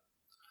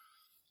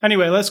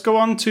 Anyway, let's go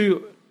on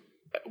to...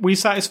 We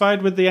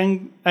satisfied with the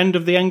end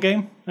of the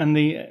Endgame and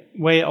the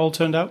way it all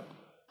turned out?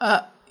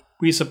 Were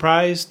you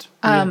surprised?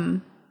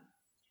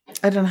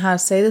 I don't know how to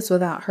say this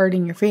without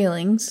hurting your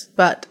feelings,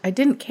 but I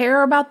didn't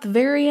care about the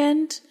very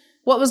end,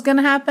 what was going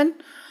to happen.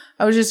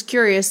 I was just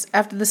curious.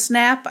 After the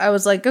snap, I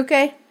was like,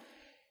 okay,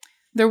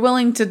 they're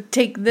willing to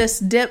take this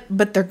dip,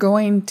 but they're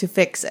going to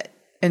fix it.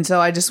 And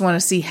so I just want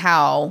to see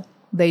how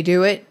they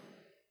do it.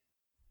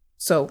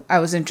 So I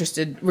was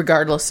interested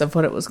regardless of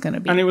what it was going to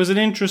be. And it was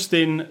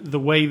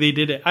the way they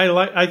did it.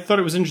 I thought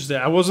it was interesting.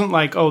 I wasn't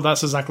like, oh,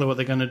 that's exactly what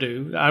they're going to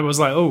do. I was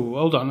like, oh,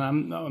 hold on,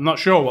 I'm not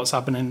sure what's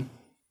happening.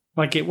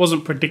 Like, it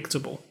wasn't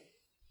predictable.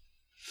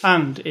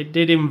 And it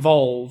did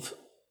involve,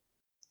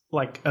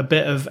 like, a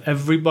bit of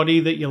everybody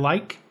that you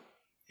like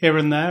here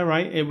and there,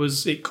 right?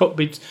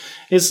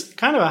 It's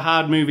kind of a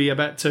hard movie, I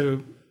bet,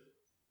 to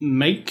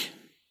make.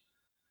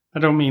 I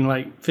don't mean,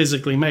 like,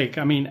 physically make.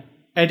 I mean,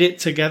 edit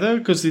together,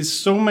 because there's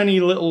so many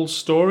little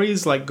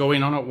stories, like,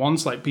 going on at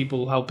once, like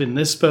people helping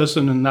this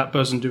person and that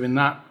person doing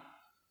that.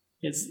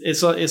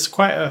 It's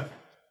quite a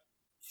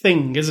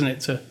thing, isn't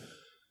it, to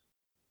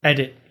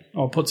edit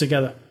or put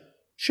together?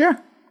 Sure.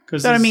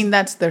 But I mean,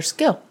 that's their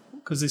skill.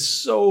 Because there's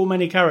so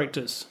many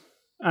characters.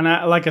 And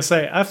like I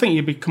say, I think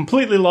you would be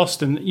completely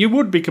lost in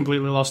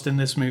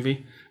this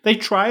movie. They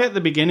try at the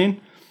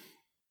beginning.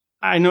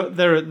 I know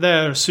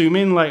they're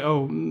assuming, like,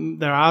 oh,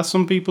 there are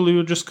some people who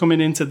are just coming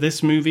into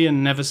this movie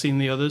and never seen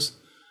the others.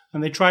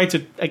 And they try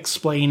to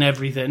explain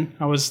everything.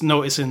 I was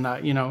noticing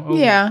that,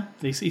 yeah.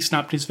 He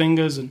snapped his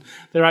fingers and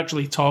they're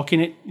actually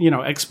talking it,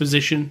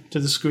 exposition to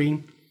the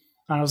screen.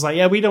 And I was like,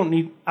 yeah,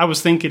 I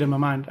was thinking in my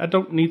mind, I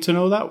don't need to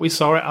know that. We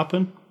saw it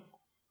happen.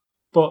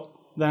 But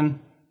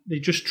then they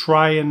just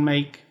try and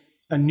make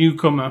a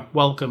newcomer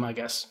welcome, I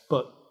guess.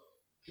 But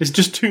there's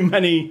just too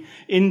many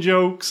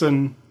in-jokes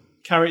and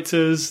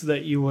characters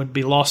that you would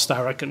be lost,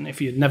 I reckon,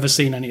 if you'd never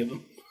seen any of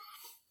them.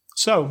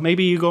 So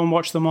maybe you go and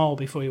watch them all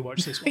before you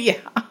watch this one. Yeah.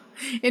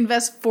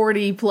 Invest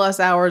 40 plus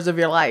hours of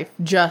your life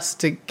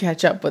just to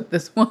catch up with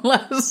this one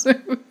last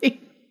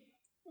movie.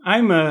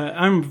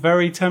 I'm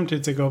very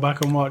tempted to go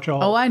back and watch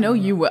all. Oh, I know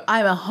you will.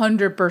 I'm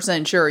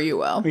 100% sure you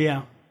will.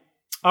 Yeah.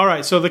 All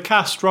right. So the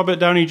cast: Robert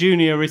Downey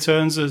Jr.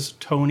 returns as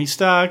Tony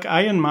Stark,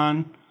 Iron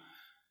Man.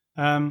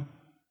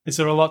 Is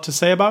there a lot to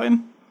say about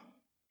him?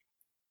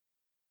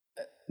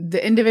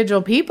 The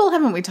individual people,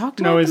 haven't we talked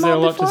about No, is them there a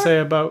all lot before? to say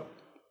about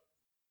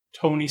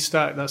Tony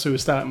Stark? That's who we're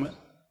starting with.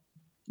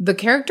 The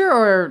character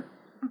or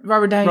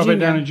Robert Downey Robert Jr.?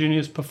 Downey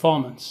Jr.'s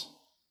performance.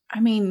 I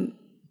mean,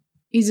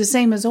 he's the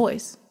same as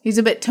always. He's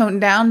a bit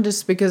toned down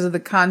just because of the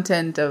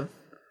content of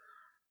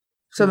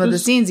some of the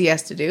scenes he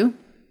has to do.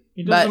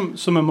 He does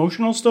some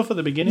emotional stuff at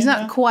the beginning. He's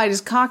not quite as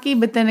cocky,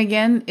 but then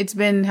again, it's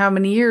been how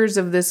many years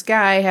of this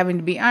guy having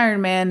to be Iron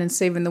Man and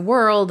saving the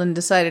world and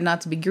decided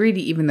not to be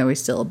greedy, even though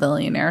he's still a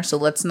billionaire. So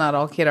let's not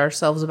all kid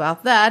ourselves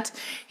about that.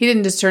 He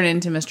didn't just turn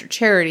into Mr.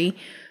 Charity.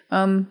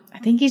 I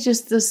think he's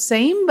just the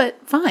same,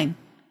 but fine.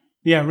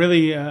 Yeah,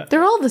 really.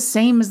 They're all the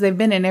same as they've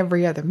been in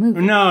every other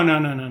movie. No.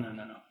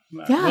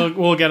 Yeah.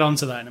 We'll get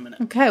onto that in a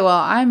minute. Okay, well,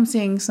 I'm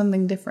seeing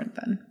something different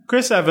then.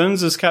 Chris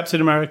Evans as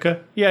Captain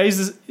America. Yeah,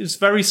 he's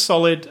very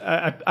solid.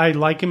 I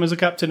like him as a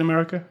Captain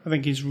America. I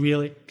think he's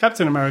really...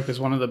 Captain America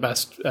is one of the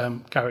best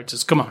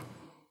characters. Come on.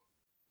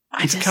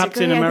 I He's disagree.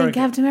 Captain I America. think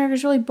Captain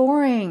America's really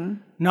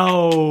boring.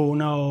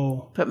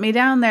 No. Put me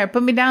down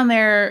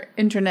there,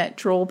 internet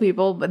troll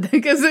people, but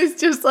because it's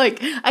just like,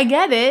 I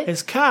get it.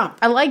 It's Cap.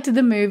 I liked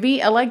the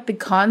movie. I liked the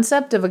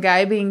concept of a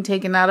guy being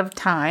taken out of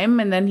time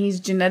and then he's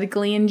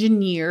genetically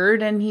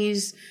engineered and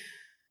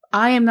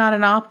I am not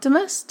an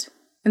optimist.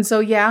 And so,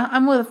 yeah,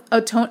 I'm with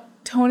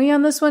Tony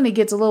on this one. He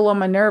gets a little on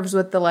my nerves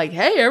with the like,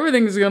 hey,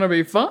 everything's going to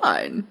be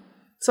fine.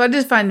 So I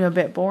just find him a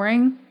bit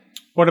boring.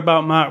 What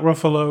about Mark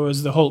Ruffalo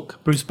as the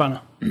Hulk, Bruce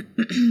Banner?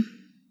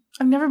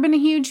 I've never been a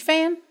huge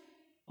fan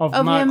Of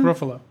him. Mark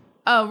Ruffalo.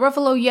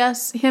 Ruffalo,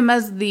 yes. Him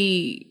as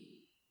the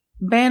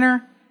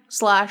Banner /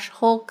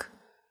 Hulk.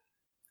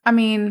 I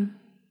mean...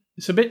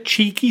 It's a bit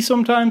cheeky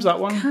sometimes, that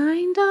one.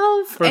 Kind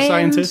of. For a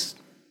scientist.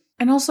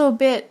 And also a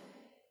bit...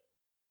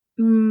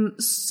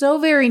 so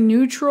very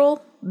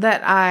neutral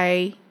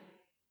that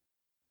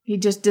he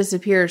just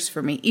disappears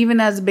for me. Even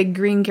as a big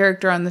green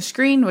character on the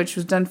screen, which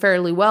was done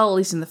fairly well, at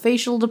least in the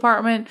facial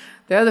department.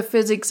 The other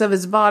physics of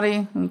his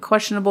body,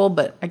 questionable,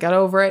 but I got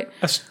over it.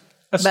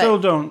 I still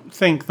don't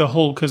think the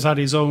Hulk has had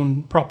his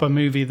own proper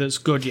movie that's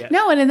good yet.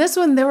 No, and in this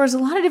one, there was a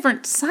lot of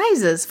different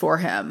sizes for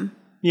him.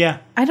 Yeah.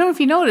 I don't know if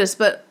you noticed,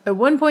 but at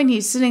one point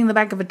he's sitting in the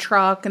back of a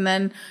truck, and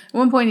then at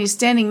one point he's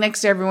standing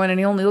next to everyone, and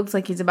he only looks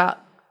like he's about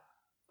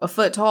a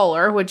foot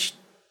taller, which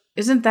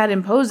isn't that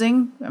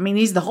imposing. I mean,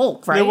 he's the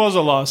Hulk, right? There was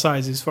a lot of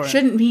sizes for it.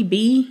 Shouldn't he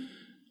be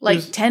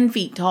like 10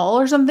 feet tall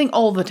or something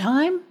all the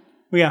time?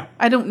 Yeah.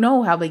 I don't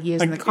know how big he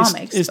is in the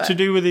comics. It's to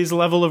do with his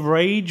level of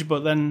rage,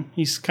 but then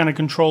he's kind of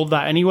controlled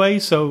that anyway,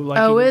 so like...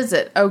 Oh, is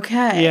it?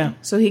 Okay. Yeah.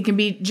 So he can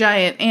be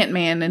giant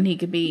Ant-Man and he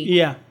could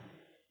be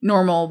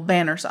normal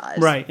Banner size.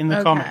 Right, in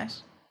the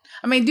comics.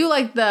 I mean, I do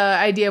like the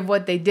idea of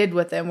what they did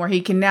with him, where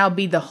he can now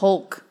be the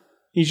Hulk.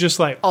 He's just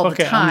like, all fuck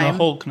the it, time. I'm the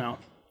Hulk now.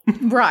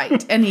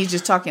 Right. And he's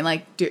just talking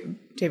like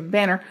David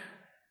Banner.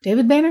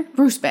 David Banner?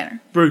 Bruce Banner.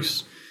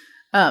 Bruce.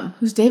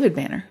 Who's David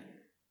Banner?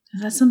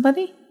 Is that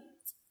somebody?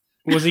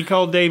 Was he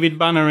called David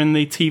Banner in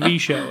the TV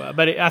show?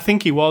 But I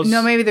think he was.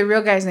 No, maybe the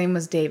real guy's name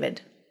was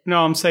David.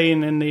 No, I'm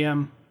saying in the...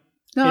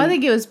 No, I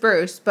think it was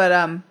Bruce, but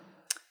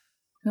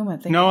who am I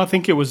thinking? No, I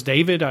think it was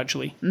David,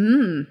 actually.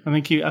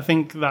 I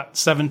think that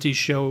 70s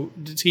show,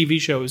 the TV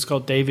show is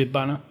called David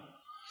Banner.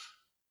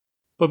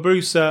 But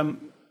Bruce,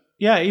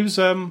 he was...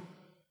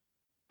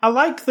 I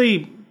like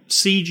the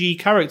CG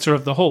character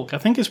of the Hulk. I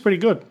think it's pretty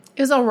good.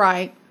 It's all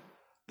right.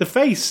 The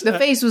face. The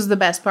face was the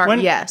best part,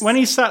 yes. When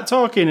he sat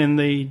talking in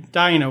the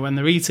diner when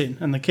they're eating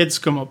and the kids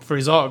come up for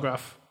his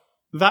autograph,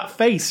 that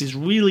face is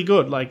really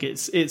good. Like,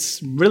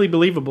 it's really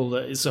believable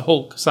that it's a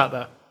Hulk sat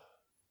there.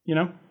 You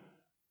know?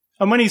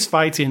 And when he's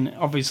fighting,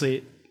 obviously,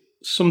 it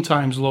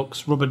sometimes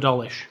looks rubber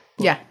dollish.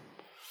 Yeah.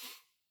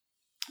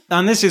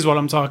 And this is what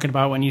I'm talking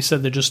about when you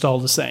said they're just all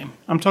the same.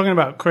 I'm talking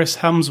about Chris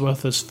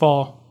Hemsworth as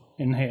Thor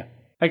in here.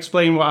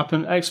 Explain what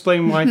happened.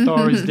 Explain why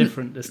Thor is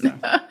different this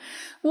time.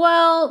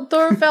 Well,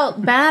 Thor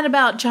felt bad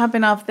about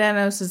chopping off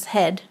Thanos'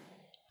 head.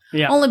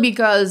 Yeah. Only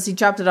because he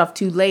chopped it off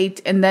too late,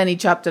 and then he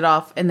chopped it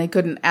off, and they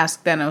couldn't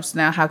ask Thanos,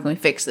 now how can we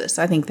fix this?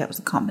 I think that was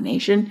a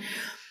combination.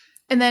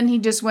 And then he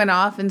just went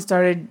off and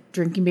started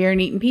drinking beer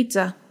and eating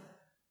pizza.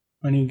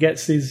 When he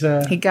gets his...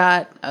 He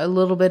got a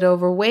little bit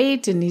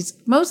overweight, and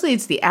mostly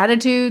it's the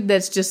attitude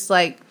that's just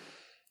like,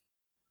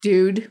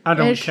 dude-ish, I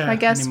don't care I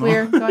guess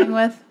anymore. we're going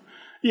with.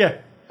 Yeah,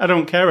 I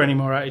don't care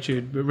anymore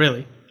attitude, but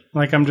really.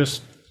 Like, I'm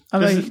just...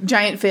 I'm a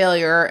giant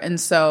failure, and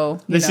so,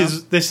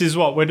 This is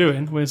what we're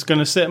doing. We're just going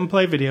to sit and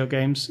play video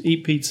games,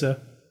 eat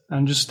pizza,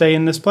 and just stay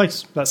in this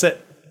place. That's it.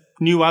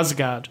 New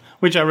Asgard,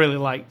 which I really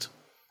liked.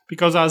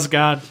 Because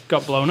Asgard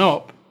got blown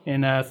up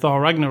in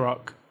Thor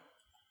Ragnarok,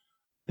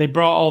 they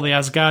brought all the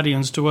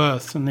Asgardians to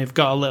Earth, and they've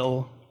got a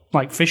little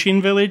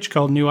fishing village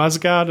called New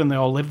Asgard, and they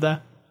all live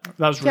there.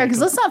 That was really because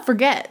cool. let's not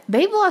forget,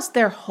 they've lost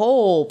their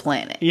whole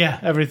planet.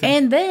 Yeah, everything.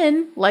 And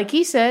then, like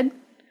he said,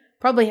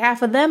 probably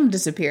half of them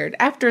disappeared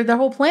after their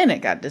whole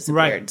planet got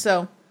disappeared. Right.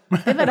 So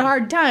they've had a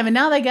hard time. And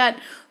now they got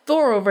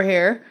Thor over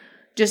here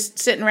just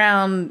sitting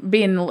around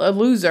being a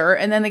loser.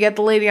 And then they get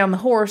the lady on the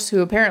horse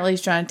who apparently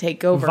is trying to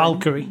take over.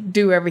 Valkyrie. And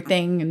do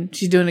everything. And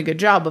she's doing a good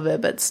job of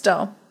it, but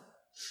still.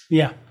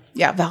 Yeah.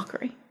 Yeah,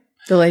 Valkyrie.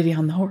 The lady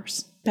on the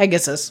horse.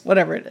 Pegasus,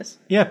 whatever it is.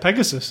 Yeah,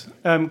 Pegasus.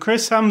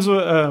 Chris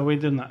Hemsworth, we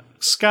did that.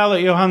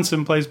 Scarlett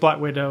Johansson plays Black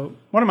Widow.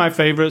 One of my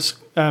favorites,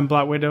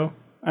 Black Widow.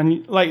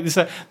 And like this,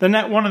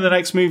 one of the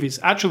next movies.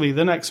 Actually,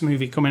 the next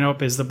movie coming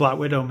up is the Black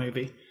Widow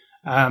movie.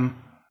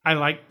 I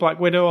like Black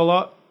Widow a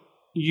lot.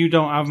 You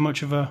don't have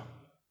much of a...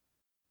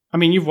 I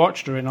mean, you've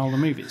watched her in all the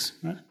movies,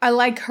 right? I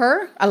like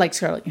her. I like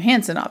Scarlett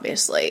Johansson,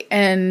 obviously.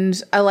 And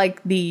I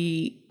like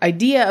the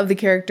idea of the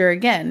character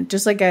again,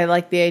 just like I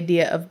like the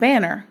idea of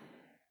Banner.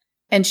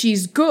 And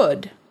she's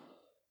good.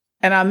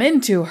 And I'm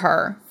into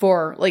her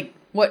for, like,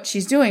 what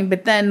she's doing.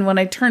 But then when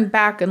I turn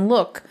back and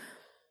look,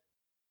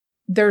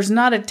 there's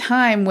not a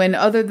time when,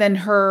 other than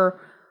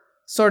her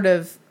sort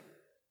of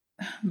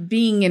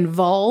being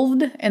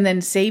involved and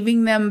then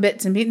saving them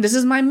bits and pieces. This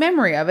is my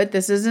memory of it.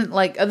 This isn't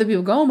like other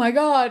people go, oh my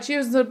God, she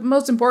was the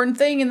most important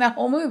thing in that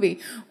whole movie.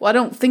 Well, I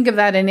don't think of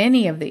that in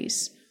any of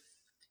these.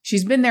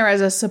 She's been there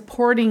as a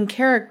supporting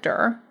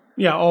character.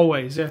 Yeah,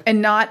 always, yeah.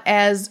 And not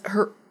as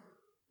her,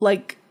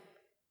 like,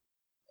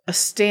 a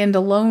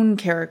standalone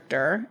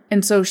character.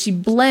 And so she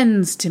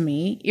blends to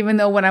me, even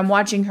though when I'm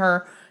watching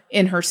her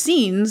in her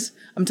scenes,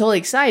 I'm totally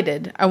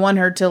excited. I want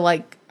her to,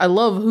 like, I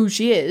love who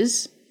she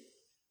is.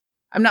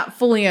 I'm not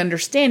fully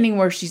understanding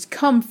where she's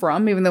come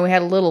from, even though we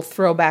had a little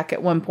throwback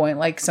at one point,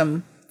 like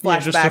some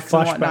flashbacks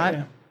and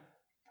whatnot.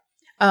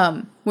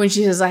 Yeah. When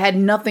she says, I had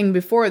nothing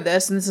before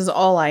this, and this is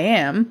all I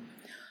am.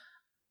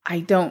 I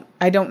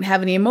don't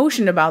have any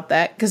emotion about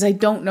that because I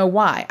don't know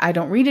why. I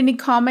don't read any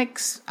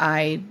comics.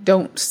 I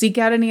don't seek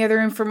out any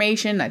other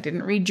information. I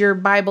didn't read your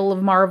Bible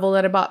of Marvel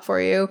that I bought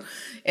for you.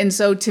 And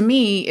so to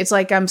me, it's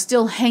like I'm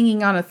still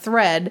hanging on a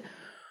thread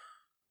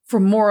for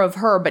more of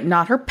her, but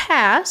not her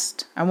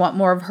past. I want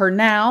more of her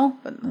now,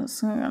 but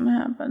that's not gonna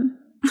happen.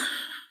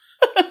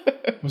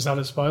 Was that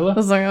a spoiler? I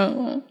was like,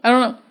 oh, I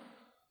don't know.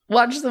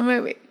 Watch the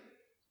movie.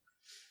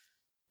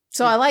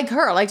 So I like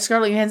her. I like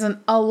Scarlett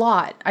Johansson a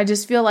lot. I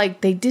just feel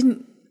like they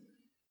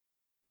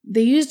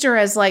used her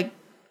as like,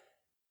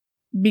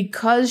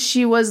 because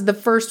she was the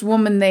first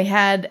woman they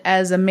had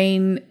as a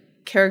main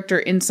character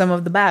in some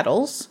of the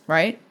battles,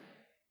 right?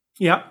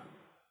 Yeah.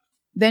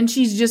 Then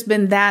she's just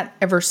been that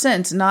ever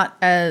since,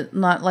 not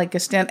like a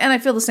stand. And I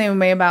feel the same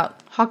way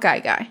about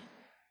Hawkeye guy.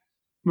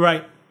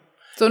 Right.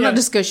 So not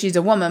just because she's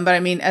a woman, but I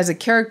mean as a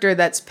character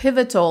that's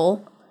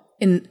pivotal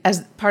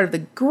as part of the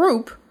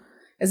group.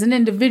 As an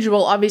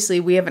individual, obviously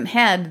we haven't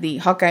had the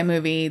Hawkeye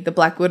movie, the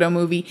Black Widow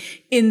movie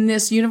in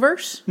this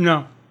universe.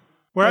 No.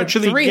 We're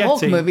actually 3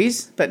 Hulk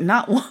movies, but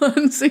not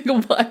one single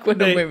Black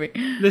Widow movie.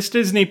 This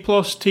Disney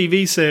Plus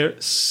TV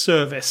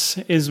service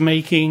is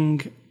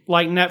making...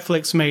 Like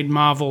Netflix made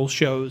Marvel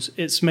shows,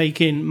 it's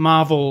making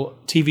Marvel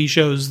TV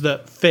shows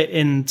that fit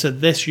into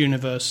this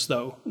universe,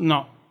 though,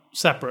 not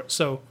separate.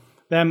 So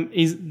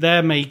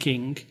they're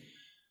making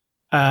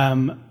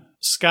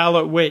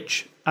Scarlet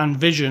Witch and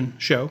Vision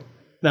show,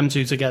 them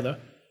two together,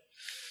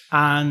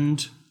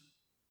 and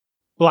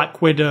Black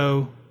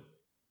Widow,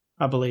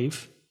 I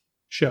believe,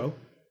 show.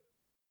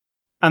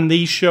 And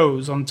these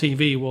shows on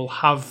TV will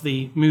have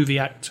the movie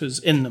actors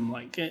in them.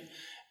 Like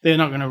they're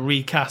not going to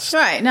recast.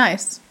 Right,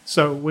 nice.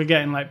 So we're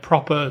getting like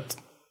proper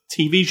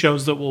TV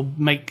shows that will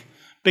make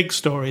big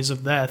stories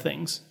of their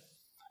things.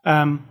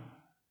 And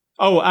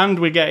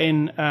we're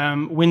getting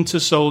Winter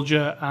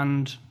Soldier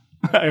and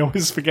I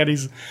always forget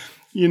his.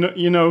 You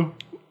know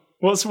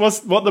what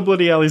the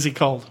bloody hell is he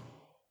called?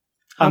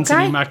 Hawkeye?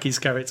 Anthony Mackie's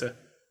character.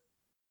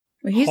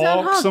 Well, he's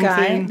not Hawkeye.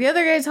 Something. The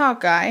other guy's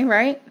Hawkeye,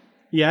 right?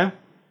 Yeah.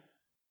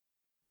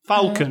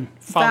 Falcon.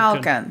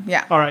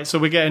 Yeah. All right, so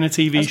we're getting a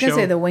TV show. I was going to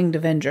say the Winged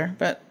Avenger,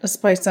 but let's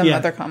play some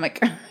other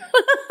comic.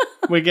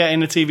 We're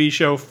getting a TV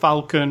show,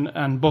 Falcon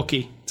and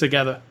Bucky,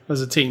 together as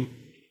a team.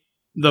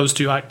 Those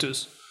two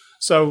actors.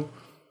 So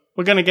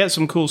we're going to get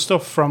some cool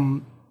stuff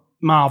from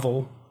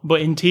Marvel,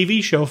 but in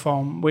TV show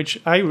form, which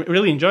I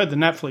really enjoyed the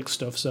Netflix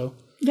stuff, so...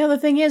 Yeah, the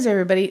thing is,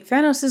 everybody,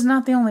 Thanos is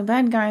not the only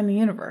bad guy in the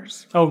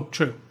universe. Oh,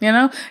 true. You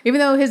know? Even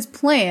though his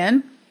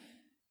plan...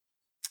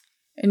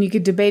 And you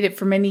could debate it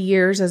for many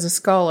years as a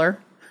scholar.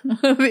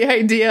 The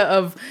idea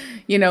of,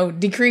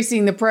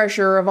 decreasing the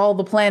pressure of all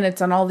the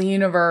planets on all the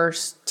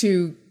universe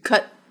to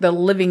cut the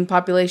living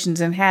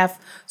populations in half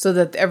so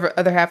that the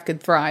other half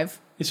could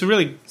thrive. It's a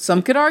really...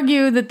 Some could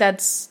argue that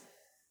that's...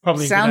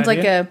 Probably sounds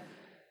like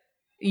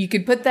you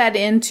could put that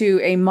into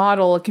a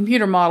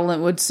computer model,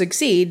 and it would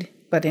succeed.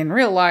 But in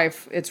real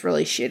life, it's a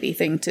really shitty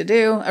thing to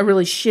do. A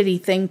really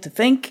shitty thing to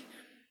think.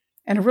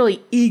 And a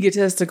really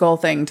egotistical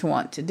thing to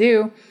want to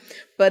do.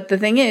 But the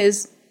thing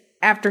is,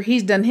 after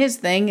he's done his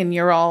thing and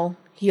you're all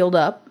healed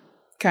up,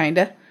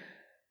 kinda,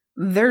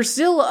 there's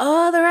still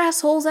other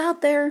assholes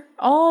out there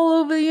all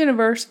over the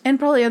universe and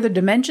probably other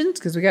dimensions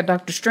because we got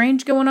Doctor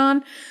Strange going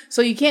on.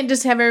 So you can't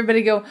just have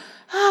everybody go,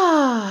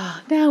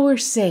 now we're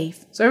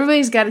safe. So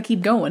everybody's got to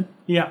keep going.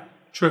 Yeah,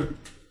 true.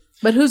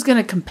 But who's going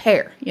to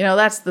compare?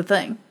 That's the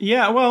thing.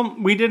 Yeah, well,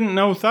 we didn't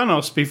know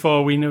Thanos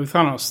before we knew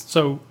Thanos,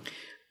 so...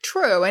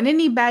 True, and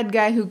any bad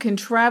guy who can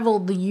travel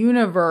the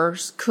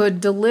universe could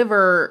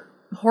deliver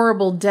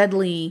horrible,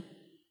 deadly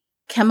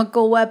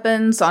chemical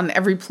weapons on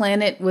every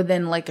planet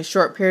within like a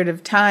short period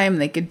of time.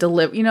 They could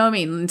deliver,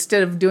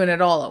 instead of doing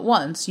it all at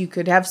once, you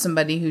could have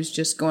somebody who's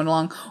just going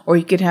along, or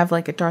you could have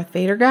like a Darth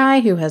Vader guy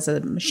who has a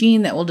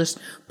machine that will just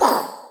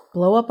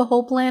blow up a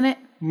whole planet.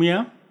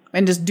 Yeah.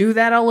 And just do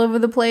that all over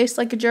the place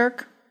like a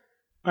jerk.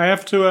 I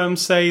have to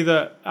say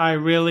that I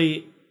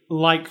really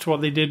liked what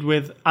they did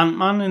with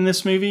Ant-Man in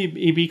this movie.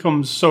 He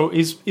becomes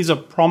he's a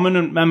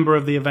prominent member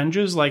of the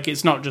Avengers. Like,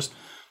 it's not just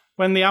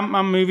when the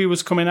Ant-Man movie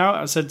was coming out,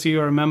 I said to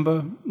you, I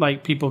remember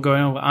like people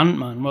going, "Oh,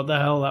 Ant-Man, what the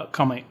hell, that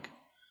comic?"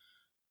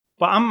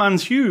 But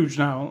Ant-Man's huge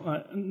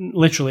now,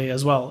 literally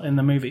as well in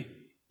the movie.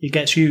 He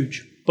gets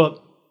huge,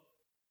 but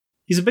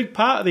he's a big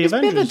part of the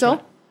Avengers. Pivotal.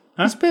 Right?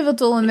 Huh? He's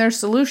pivotal in their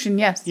solution,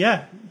 yes.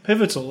 Yeah,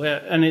 pivotal,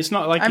 yeah. And it's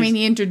not like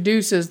he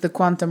introduces the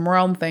quantum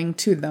realm thing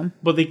to them.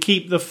 But they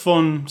keep the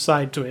fun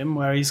side to him,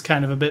 where he's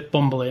kind of a bit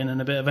bumbling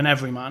and a bit of an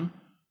everyman.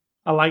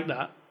 I like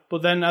that.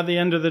 But then at the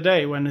end of the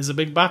day, when there's a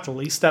big battle,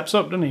 he steps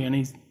up, doesn't he? And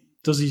he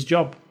does his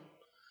job.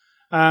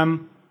 I've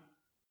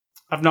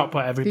not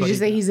put everybody... Did you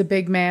say he's a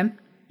big man?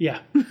 Yeah,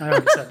 I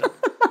already said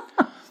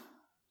that.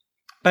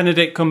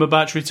 Benedict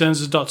Cumberbatch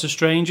returns as Doctor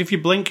Strange. If you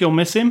blink, you'll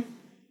miss him.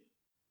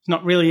 He's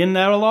not really in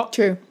there a lot.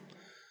 True.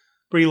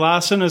 Brie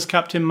Larson as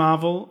Captain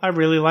Marvel. I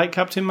really like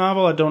Captain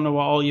Marvel. I don't know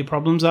what all your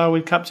problems are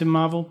with Captain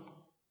Marvel.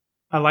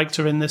 I liked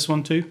her in this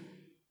one too.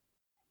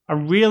 I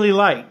really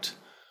liked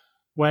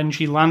when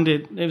she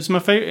landed. It was my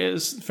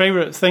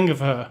favorite thing of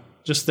her.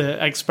 Just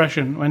the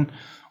expression when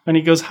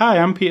he goes, "Hi,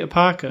 I'm Peter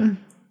Parker,"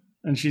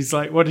 and she's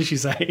like, "What did she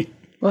say?"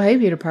 Well, hey,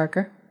 Peter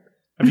Parker.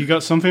 Have you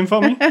got something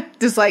for me?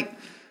 just like,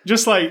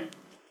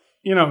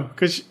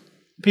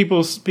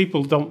 because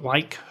people don't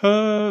like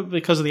her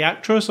because of the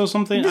actress or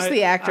something. Just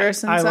the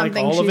actress and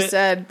something like she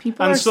said.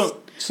 People and are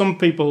some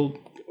people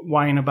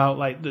whine about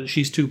like that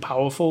she's too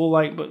powerful.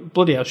 Like, but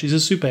bloody hell, she's a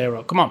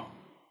superhero. Come on,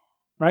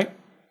 right?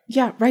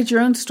 Yeah, write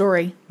your own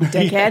story,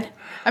 dickhead. Yeah.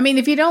 I mean,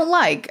 if you don't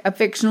like a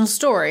fictional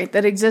story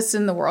that exists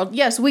in the world,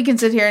 yes, we can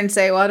sit here and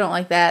say, well, I don't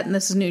like that, and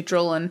this is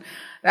neutral, and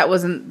that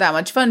wasn't that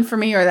much fun for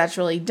me, or that's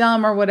really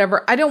dumb, or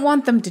whatever. I don't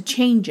want them to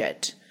change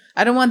it.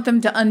 I don't want them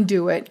to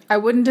undo it. I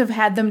wouldn't have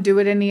had them do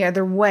it any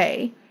other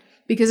way.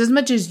 Because as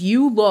much as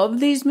you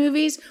love these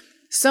movies,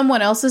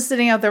 someone else is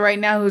sitting out there right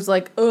now who's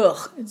like,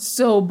 ugh, it's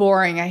so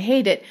boring, I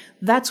hate it.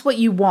 That's what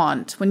you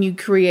want when you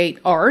create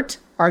art.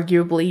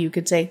 Arguably, you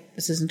could say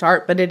this isn't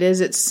art, but it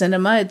is. It's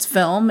cinema, it's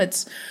film,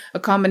 it's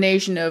a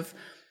combination of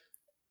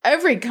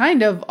every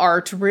kind of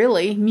art,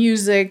 really.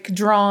 Music,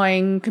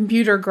 drawing,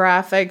 computer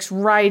graphics,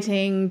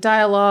 writing,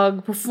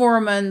 dialogue,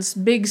 performance,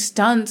 big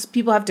stunts.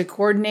 People have to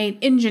coordinate,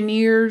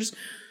 engineers,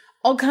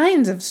 all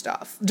kinds of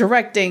stuff.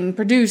 Directing,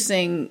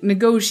 producing,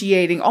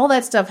 negotiating, all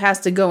that stuff has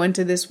to go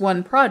into this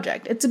one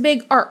project. It's a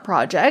big art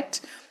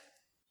project.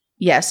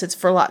 Yes, it's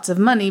for lots of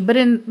money, but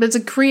it's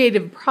a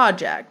creative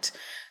project.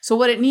 So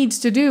what it needs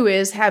to do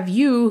is have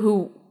you,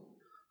 who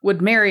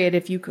would marry it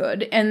if you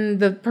could,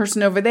 and the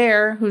person over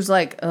there who's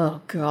like,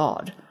 oh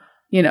God,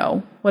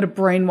 what a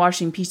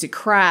brainwashing piece of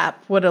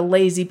crap, what a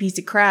lazy piece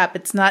of crap,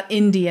 it's not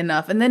indie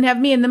enough. And then have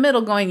me in the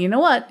middle going, you know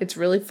what, it's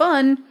really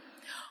fun,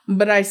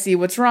 but I see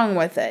what's wrong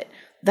with it.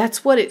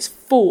 That's what it's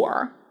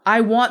for. I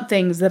want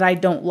things that I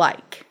don't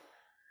like.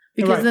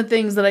 Because the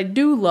things that I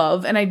do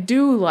love and I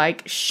do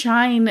like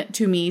shine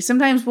to me.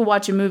 Sometimes we'll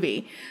watch a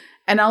movie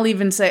and I'll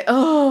even say,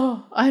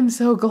 oh, I'm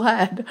so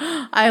glad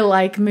I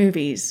like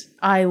movies.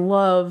 I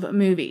love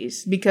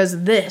movies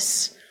because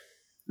this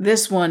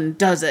one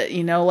does it,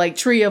 like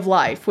Tree of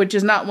Life, which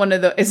is not one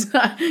of the, it's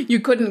not, you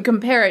couldn't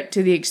compare it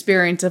to the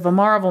experience of a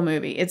Marvel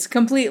movie. It's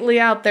completely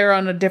out there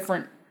on a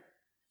different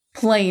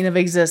plane of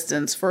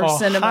existence for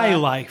cinema. High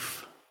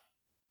Life.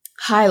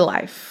 High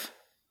Life.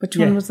 Which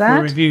one was that?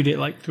 We reviewed it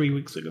like 3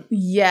 weeks ago.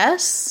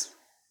 Yes.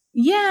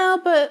 Yeah,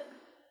 but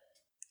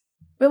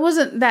it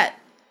wasn't that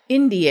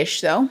indie-ish,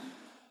 though.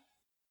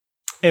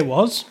 It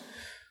was.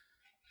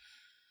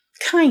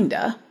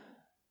 Kinda.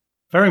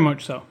 Very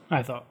much so,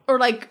 I thought. Or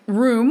like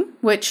Room,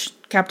 which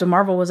Captain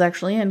Marvel was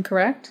actually in,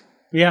 correct?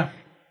 Yeah.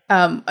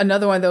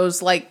 Another one of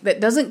those, like,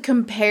 that doesn't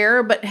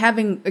compare, but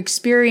having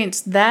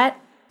experienced that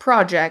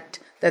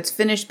project that's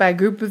finished by a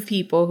group of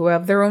people who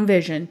have their own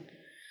vision,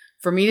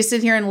 for me to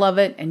sit here and love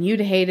it, and you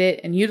to hate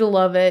it, and you to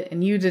love it,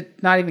 and you to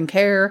not even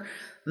care,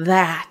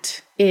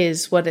 that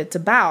is what it's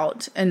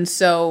about. And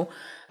so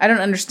I don't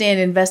understand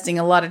investing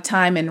a lot of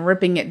time in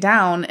ripping it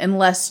down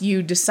unless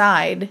you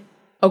decide,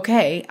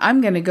 okay,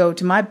 I'm going to go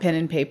to my pen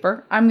and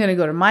paper. I'm going to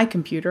go to my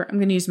computer. I'm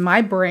going to use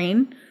my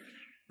brain,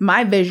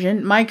 my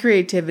vision, my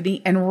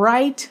creativity, and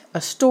write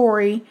a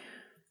story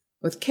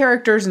with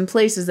characters and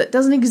places that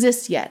doesn't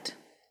exist yet.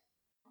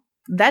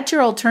 That's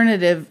your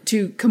alternative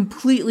to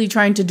completely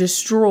trying to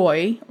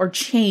destroy or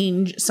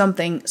change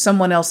something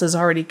someone else has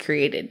already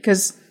created.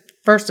 Because,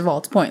 first of all,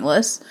 it's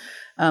pointless.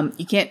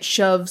 You can't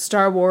shove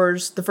Star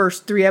Wars, the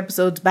first 3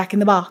 episodes, back in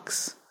the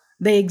box.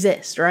 They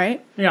exist,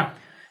 right? Yeah.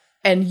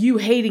 And you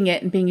hating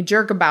it and being a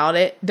jerk about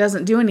it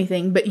doesn't do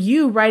anything. But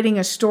you writing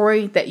a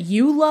story that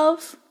you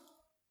love,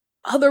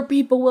 other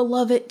people will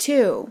love it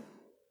too.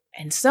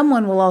 And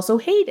someone will also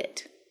hate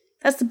it.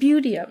 That's the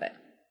beauty of it.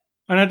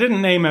 And I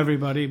didn't name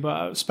everybody,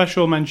 but a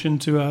special mention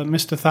to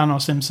Mr.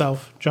 Thanos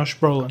himself, Josh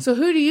Brolin. So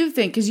who do you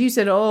think? Because you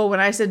said, when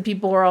I said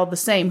people were all the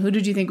same, who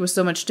did you think was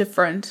so much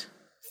different?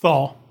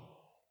 Thor.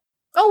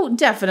 Oh,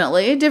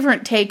 definitely. A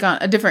different take on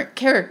a different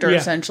character,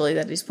 essentially,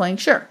 that he's playing.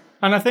 Sure.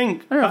 And I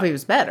think... I don't know if he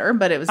was better,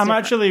 but it was I'm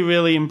different. actually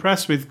really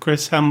impressed with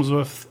Chris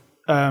Hemsworth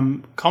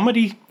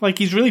comedy. Like,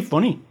 he's really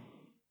funny.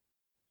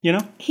 You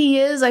know? He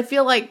is. I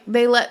feel like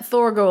they let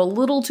Thor go a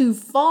little too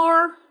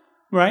far.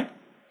 Right?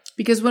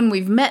 Because when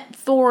we've met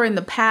Thor in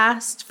the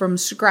past from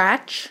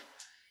scratch,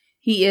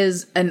 he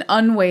is an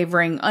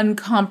unwavering,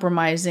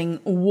 uncompromising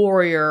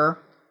warrior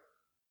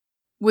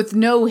with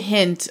no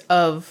hint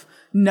of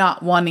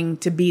not wanting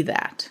to be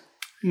that.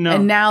 No.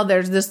 And now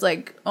there's this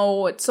like,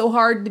 it's so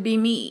hard to be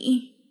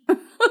me.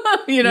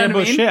 You know what I mean?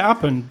 But shit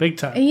happened big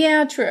time.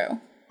 Yeah, true.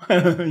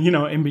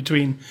 In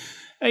between.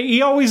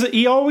 He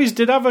always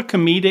did have a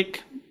comedic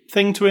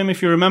thing to him.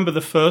 If you remember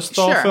the first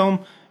Thor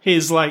film,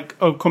 his like,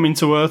 coming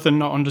to Earth and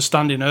not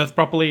understanding Earth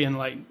properly and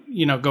like,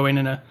 going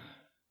in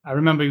I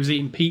remember he was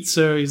eating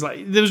pizza. He's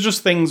like, there was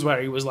just things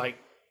where he was like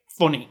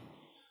funny.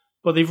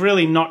 But they've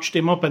really notched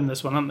him up in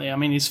this one, haven't they? I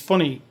mean, he's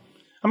funny.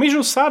 I mean, he's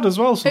real sad as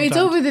well sometimes. It's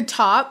over the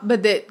top,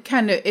 but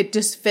it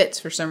just fits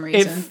for some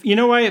reason. You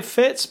know why it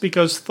fits?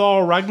 Because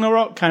Thor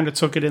Ragnarok kind of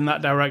took it in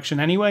that direction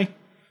anyway.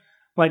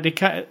 Like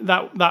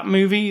that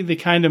movie, they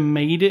kind of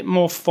made it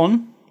more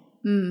fun.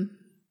 Mm.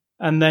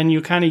 And then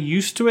you're kind of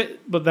used to it.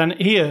 But then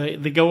here,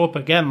 they go up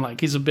again.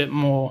 Like, he's a bit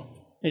more...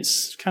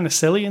 It's kind of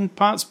silly in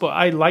parts, but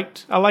I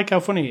like how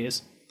funny he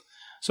is.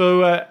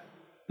 So,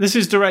 this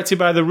is directed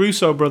by the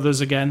Russo brothers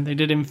again. They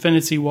did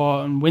Infinity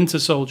War and Winter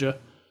Soldier.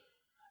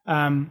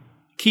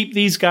 Keep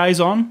these guys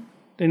on.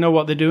 They know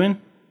what they're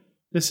doing.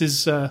 This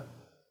is,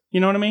 you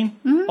know what I mean?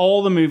 Mm-hmm.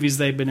 All the movies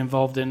they've been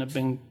involved in have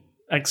been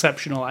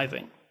exceptional, I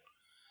think.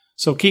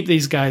 So keep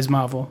these guys,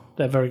 Marvel.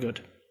 They're very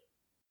good.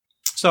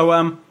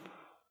 So,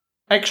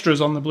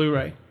 extras on the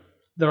Blu-ray.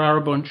 There are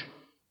a bunch.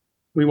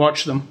 We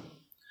watched them.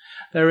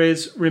 There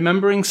is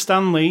Remembering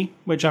Stan Lee,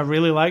 which I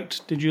really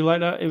liked. Did you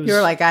like that? You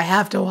were like, I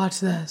have to watch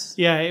this.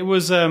 Yeah, it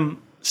was...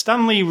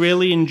 Stan Lee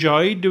really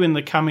enjoyed doing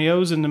the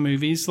cameos in the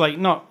movies. Like,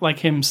 not like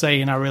him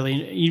saying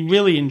he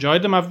really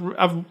enjoyed them.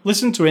 I've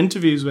listened to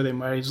interviews with him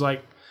where he's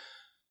like,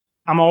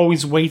 I'm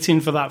always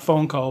waiting for that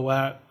phone call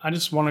where I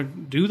just want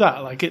to do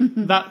that. Like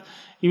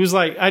he was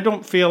like, I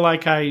don't feel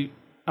like I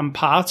am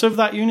part of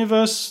that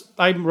universe.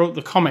 I wrote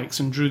the comics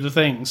and drew the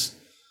things,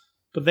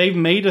 but they've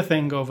made a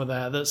thing over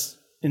there that's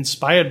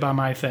inspired by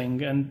my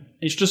thing, and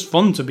it's just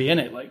fun to be in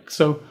it. Like,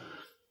 so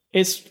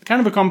it's kind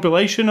of a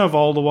compilation of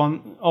all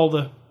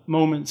the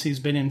moments he's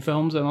been in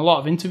films and a lot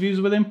of interviews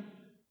with him.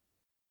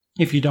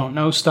 If you don't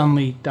know, Stan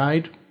Lee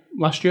died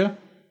last year.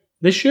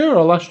 This year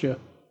or last year?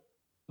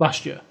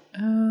 Last year.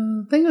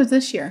 I think it was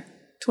this year.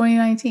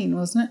 2019,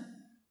 wasn't it?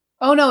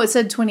 Oh, no, it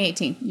said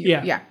 2018.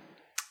 Yeah.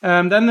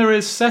 Then there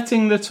is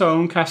Setting the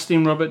Tone,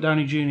 casting Robert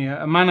Downey Jr.,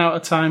 A Man Out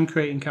of Time,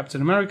 creating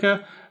Captain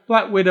America,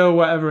 Black Widow,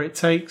 Whatever It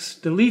Takes,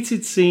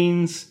 deleted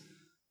scenes,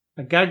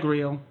 a gag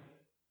reel,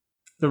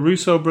 the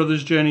Russo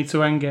brothers' journey to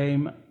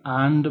Endgame,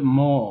 and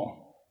more.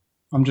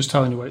 I'm just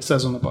telling you what it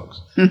says on the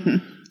box.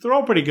 They're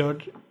all pretty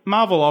good.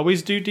 Marvel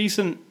always do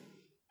decent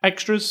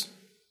extras.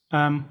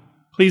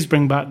 Please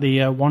bring back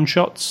the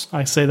one-shots.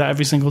 I say that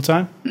every single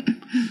time.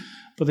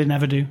 But they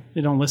never do.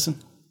 They don't listen.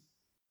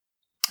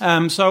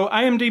 So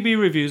IMDb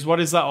reviews, what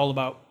is that all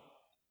about?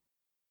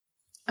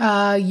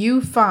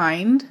 You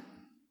find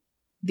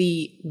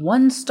the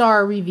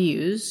 1-star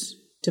reviews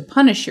to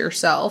punish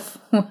yourself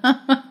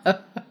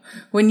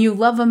when you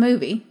love a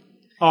movie.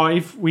 Oh,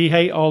 if we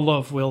hate or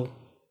love, we'll...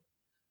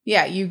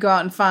 Yeah, you go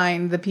out and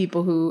find the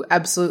people who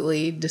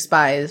absolutely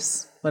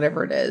despise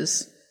whatever it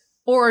is.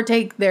 Or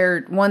take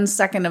their 1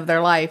 second of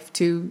their life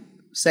to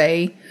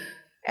say,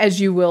 as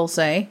you will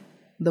say,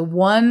 the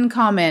one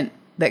comment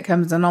that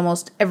comes in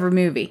almost every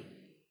movie.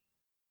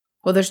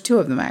 Well, there's 2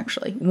 of them,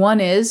 actually.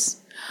 One is,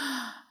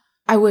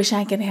 I wish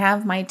I could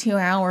have my 2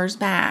 hours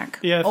back.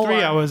 Yeah,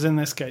 3 hours in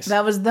this case.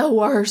 That was the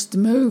worst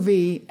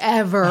movie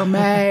ever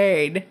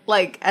made.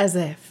 Like, as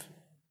if.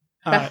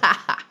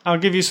 I'll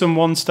give you some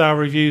 1-star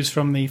reviews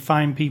from the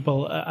fine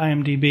people at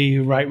IMDb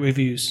who write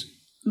reviews.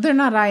 They're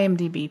not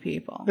IMDb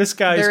people.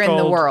 They're in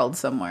the world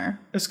somewhere.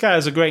 This guy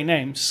has a great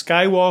name.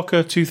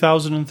 Skywalker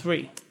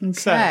 2003. Okay.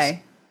 Says,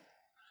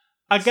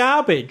 a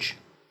garbage.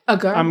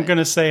 I'm going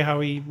to say how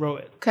he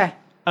wrote it. Okay.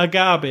 A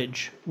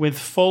garbage with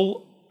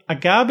full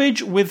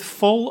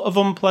of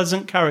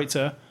unpleasant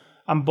character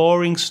and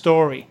boring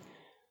story.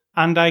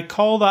 And I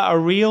call that a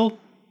real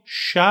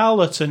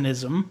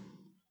charlatanism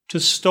to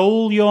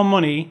stole your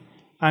money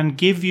and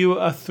give you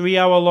a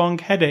 3-hour-long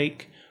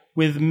headache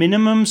with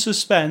minimum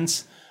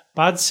suspense,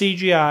 bad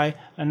CGI,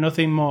 and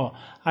nothing more.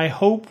 I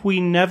hope we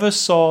never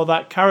saw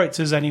that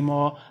characters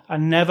anymore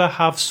and never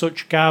have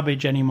such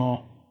garbage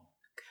anymore.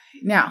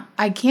 Now,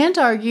 I can't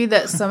argue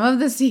that some of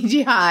the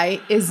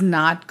CGI is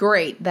not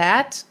great.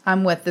 That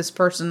I'm with this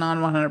person on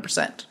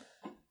 100%.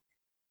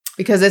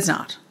 Because it's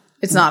not.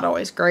 It's not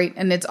always great,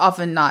 and it's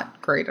often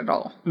not great at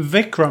all.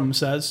 Vikram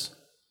says,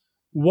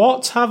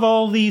 "What have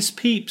all these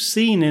peeps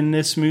seen in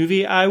this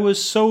movie? I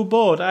was so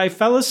bored. I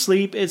fell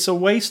asleep. It's a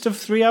waste of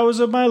 3 hours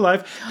of my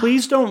life.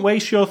 Please don't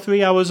waste your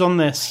 3 hours on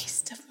this."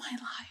 Waste of my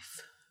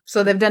life.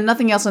 So they've done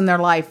nothing else in their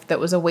life that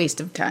was a waste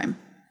of time.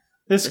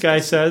 This guy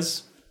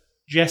says,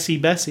 Jessie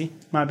Bessie,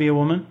 might be a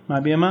woman,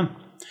 might be a man,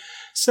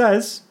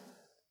 says,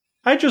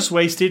 "I just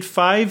wasted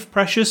 5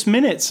 precious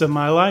minutes of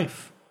my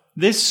life.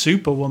 This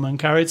Superwoman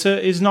character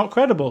is not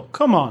credible.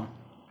 Come on.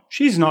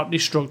 She's not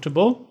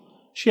destructible.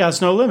 She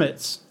has no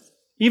limits.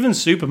 Even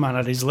Superman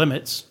had his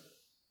limits.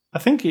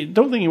 Don't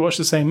think you watched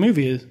the same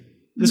movie.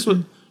 This was,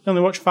 you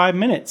only watched 5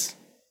 minutes.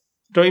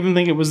 Don't even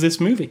think it was this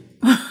movie."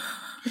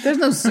 There's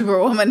no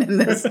Superwoman in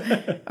this.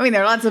 I mean,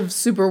 there are lots of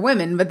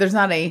Superwomen, but there's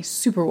not a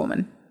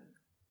Superwoman.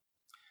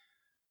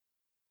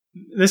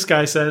 This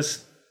guy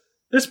says,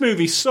 "This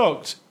movie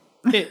sucked.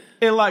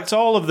 It lacked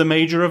all of the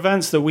major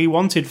events that we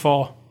wanted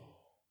for."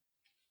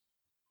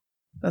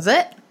 That's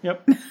it?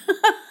 Yep.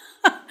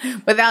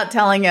 Without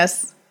telling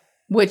us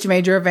which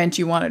major event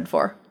you wanted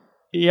for.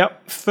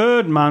 Yep.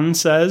 Third man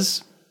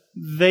says,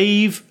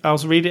 I'll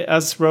read it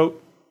as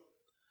wrote,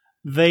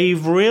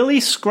 "They've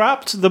really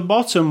scrapped the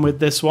bottom with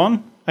this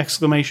one!"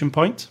 Exclamation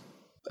point.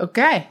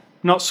 Okay.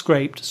 Not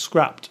scraped,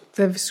 scrapped.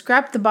 They've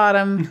scrapped the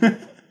bottom.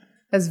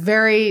 That's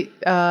very,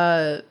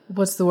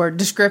 what's the word?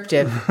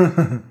 Descriptive.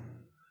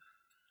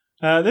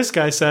 This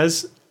guy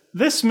says,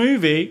 "This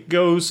movie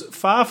goes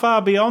far,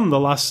 far beyond the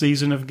last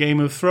season of Game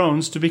of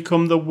Thrones to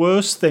become the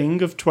worst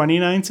thing of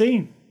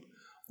 2019.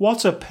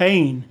 What a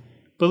pain.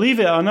 Believe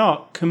it or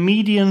not,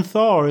 comedian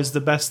Thor is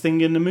the best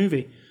thing in the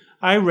movie.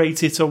 I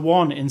rate it a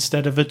 1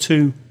 instead of a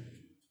 2.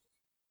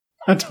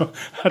 I don't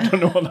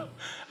know what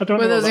that...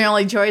 Were those the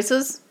only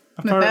choices?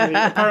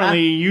 Apparently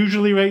he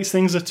usually rates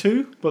things a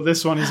 2, but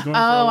this one is going for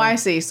a 1. I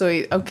see. So,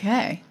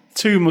 okay.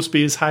 2 must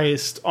be his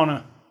highest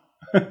honour.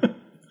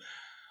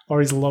 Or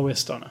his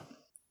lowest honour.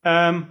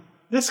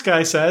 This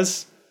guy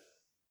says,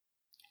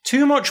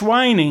 "Too much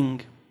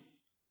whining.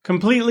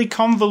 Completely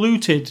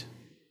convoluted.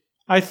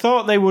 I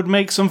thought they would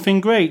make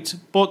something great,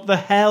 but the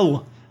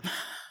hell."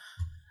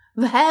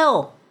 The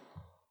hell.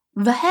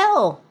 The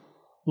hell.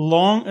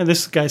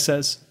 This guy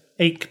says,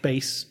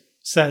 Akebase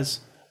says,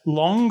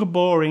 "Long,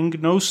 boring,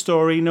 no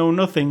story, no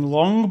nothing.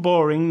 Long,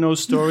 boring, no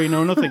story,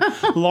 no nothing.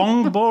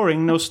 Long,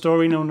 boring, no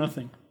story, no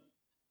nothing."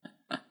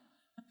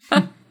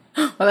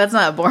 Well, that's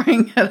not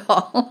boring at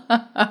all.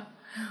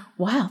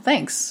 Wow,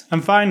 thanks.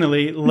 And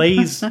finally,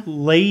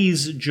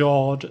 Lays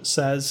Jord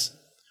says,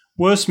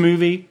 "Worst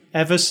movie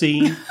ever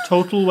seen.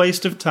 Total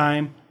waste of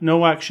time.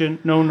 No action,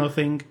 no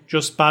nothing.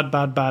 Just bad,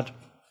 bad, bad."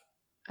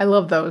 I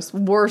love those.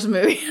 Worst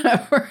movie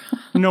ever.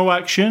 No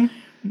action.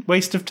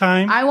 Waste of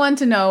time. I want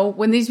to know,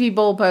 when these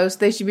people post,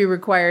 they should be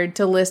required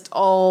to list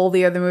all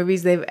the other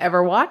movies they've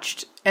ever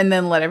watched and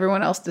then let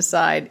everyone else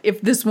decide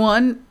if this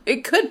one,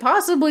 it could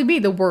possibly be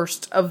the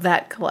worst of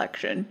that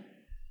collection.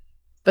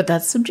 But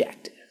that's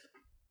subjective.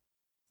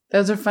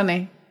 Those are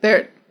funny.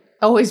 They're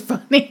always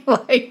funny.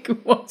 Like,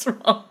 what's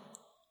wrong?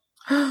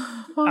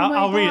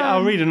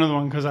 I'll read another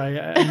one because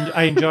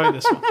I enjoy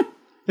this one.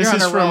 This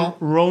is from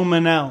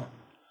Romanel.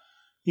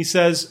 He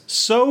says,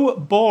 "So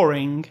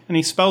boring," and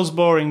he spells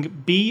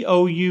boring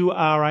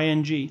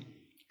BOURING.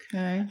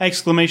 Okay.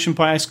 Exclamation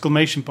point,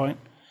 exclamation point.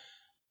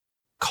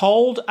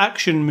 "Cold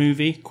action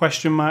movie,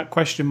 question mark,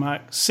 question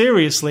mark.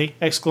 Seriously,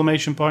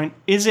 exclamation point.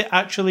 Is it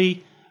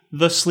actually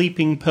The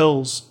Sleeping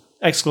Pills?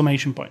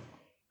 Exclamation point."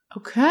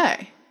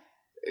 Okay.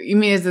 You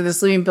mean, is it the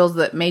sleeping pills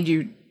that made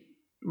you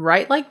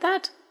write like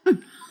that?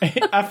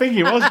 I think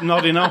he was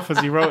nodding off as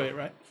he wrote it,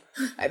 right?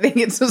 I think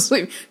it's the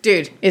sleep.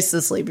 Dude, it's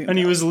the sleeping And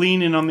he was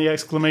leaning on the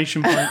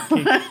exclamation point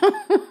key.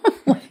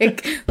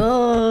 Like,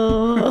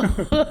 oh,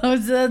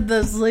 is that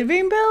the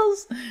sleeping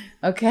pills?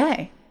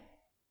 Okay.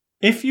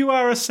 If you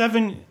are a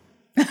 7...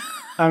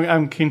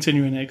 I'm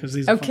continuing it because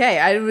these are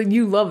fun.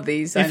 You love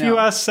these. If you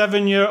are a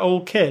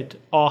 7-year-old kid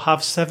or have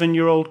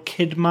 7-year-old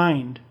kid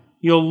mind,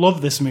 you'll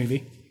love this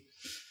movie.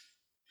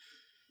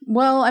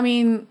 Well, I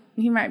mean,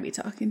 he might be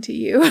talking to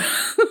you.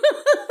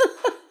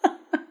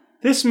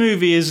 This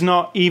movie is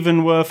not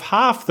even worth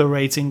half the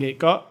rating it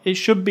got. It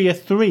should be a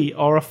 3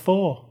 or a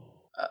 4.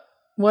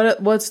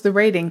 What's the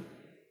rating?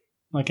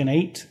 Like an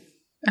 8.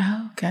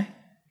 Oh, okay.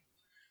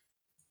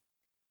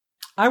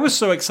 I was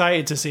so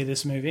excited to see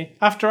this movie.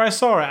 After I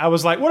saw it, I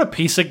was like, what a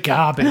piece of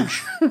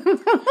garbage.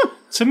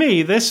 To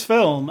me, this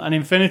film and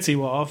Infinity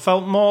War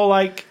felt more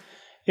like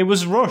it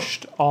was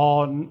rushed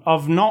or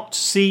of not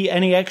see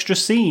any extra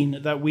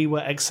scene that we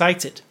were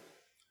excited.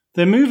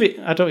 The movie,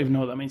 I don't even know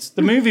what that means.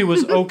 The movie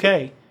was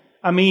okay.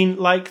 I mean,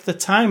 like the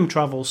time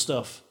travel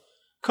stuff.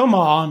 Come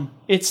on,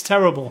 it's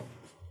terrible.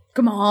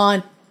 Come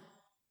on.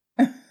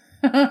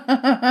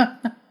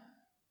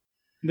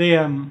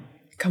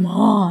 Come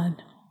on.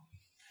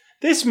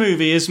 This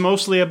movie is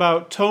mostly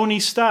about Tony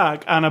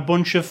Stark and a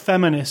bunch of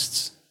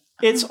feminists.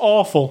 It's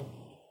awful.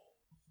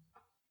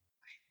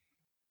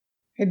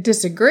 I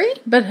disagree,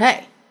 but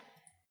hey,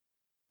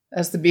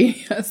 that's the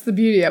beauty. That's the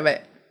beauty of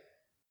it.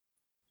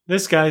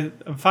 This guy,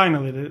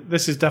 finally,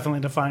 this is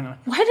definitely the final.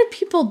 Why do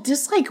people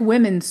dislike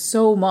women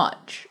so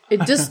much?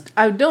 It just,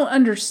 I don't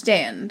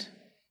understand.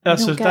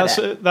 That's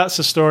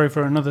a story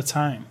for another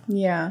time.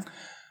 Yeah.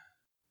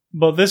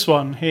 But this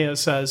one here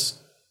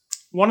says,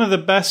 one of the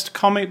best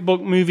comic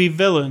book movie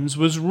villains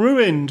was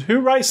ruined. Who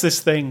writes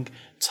this thing?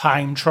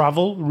 Time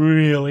travel?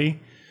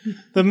 Really?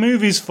 The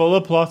movie's full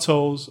of plot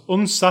holes,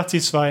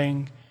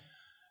 unsatisfying.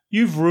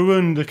 You've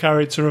ruined the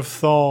character of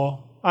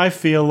Thor. I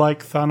feel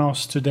like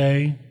Thanos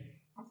today.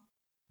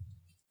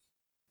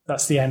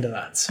 That's the end of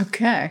that.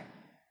 Okay.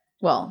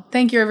 Well,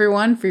 thank you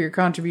everyone for your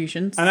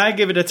contributions. And I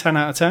give it a 10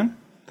 out of 10.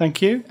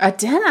 Thank you. A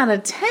 10 out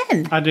of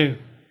 10? I do.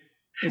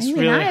 It's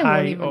really high. I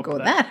won't even go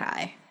that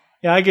high.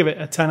 Yeah, I give it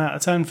a 10 out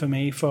of 10 for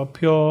me for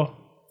pure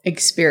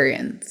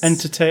experience.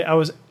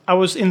 I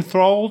was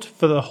enthralled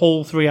for the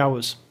whole 3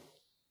 hours.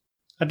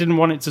 I didn't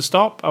want it to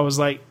stop. I was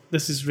like,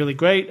 this is really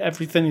great.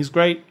 Everything is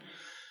great.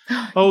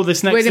 Oh,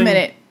 this next Wait a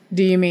minute.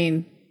 Do you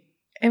mean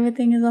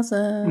everything is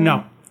awesome?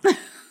 No.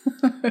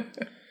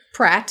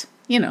 Pratt,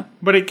 you know.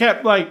 But it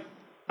kept like,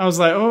 I was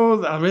like,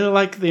 oh, I really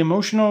like the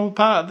emotional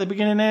part at the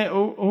beginning there.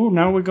 Oh,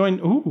 now we're going,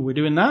 we're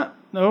doing that.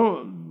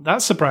 Oh,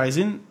 that's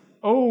surprising.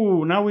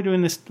 Oh, now we're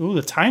doing this. Oh,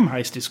 the time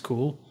heist is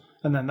cool.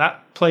 And then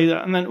that played,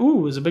 and then, it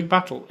was a big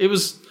battle. It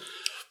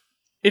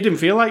didn't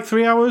feel like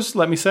 3 hours,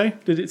 let me say.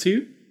 Did it to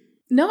you?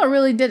 No, it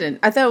really didn't.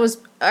 I thought it was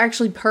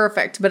actually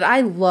perfect, but I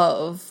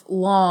love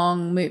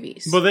long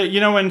movies. But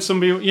when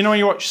when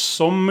you watch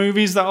some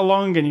movies that are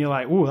long and you're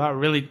like, that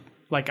really,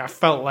 like, I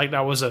felt like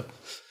that was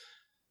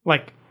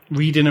like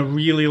reading a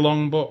really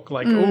long book.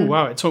 Like,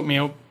 wow, it took me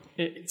up.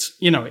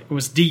 It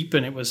was deep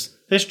and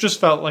this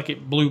just felt like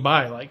it blew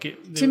by. Like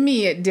to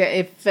me,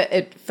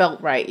 it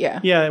felt right.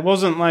 Yeah. Yeah. It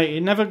wasn't like, it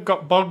never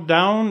got bogged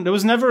down. There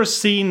was never a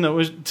scene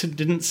that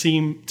didn't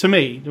seem, to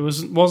me,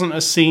 wasn't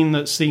a scene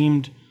that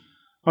seemed,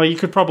 well, you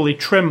could probably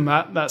trim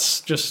that. That's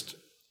just,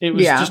 it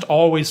was just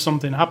always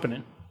something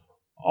happening,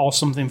 or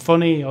something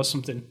funny, or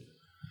something.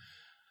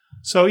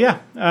 So yeah,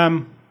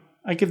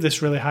 I give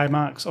this really high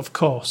marks, of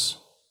course,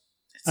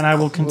 and I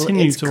will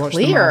continue to watch.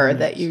 It's clear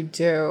that you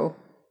do.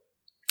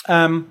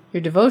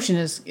 Your devotion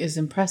is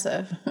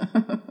impressive.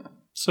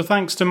 So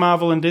thanks to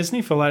Marvel and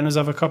Disney for letting us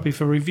have a copy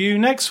for review.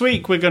 Next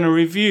week we're going to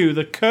review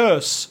The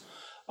Curse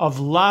of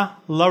La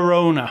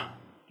Llorona.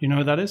 You know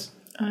what that is?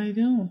 I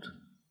don't.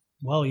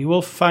 Well, you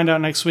will find out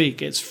next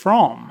week. It's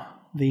from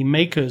the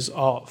makers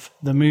of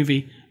the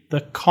movie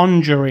The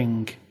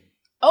Conjuring.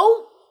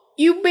 Oh,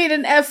 you made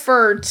an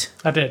effort.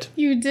 I did.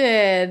 You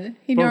did.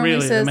 But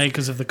really, the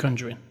makers of The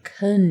Conjuring.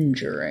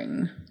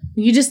 Conjuring.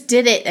 You just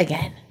did it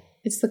again.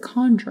 It's The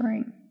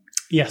Conjuring.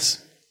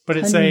 Yes, but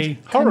it's a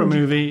horror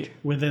movie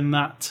within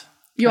that.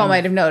 You all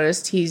might have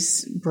noticed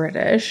he's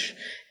British,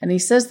 and he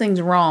says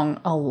things wrong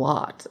a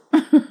lot.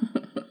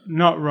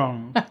 Not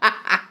wrong.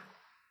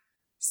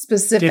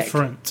 Specific.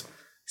 Different.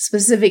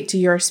 Specific to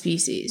your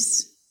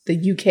species,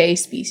 the UK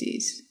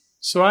species.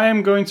 So I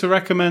am going to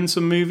recommend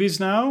some movies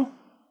now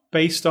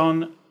based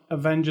on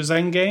Avengers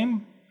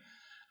Endgame.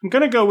 I'm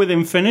going to go with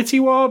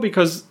Infinity War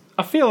because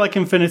I feel like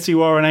Infinity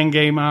War and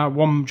Endgame are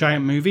one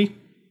giant movie.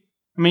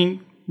 I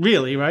mean,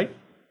 really, right?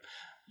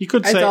 You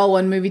could say... It's all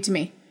one movie to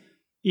me.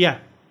 Yeah,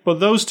 but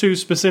those two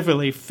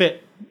specifically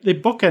fit. They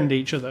bookend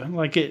each other.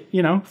 Like,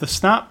 the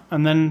snap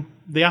and then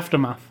the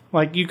aftermath.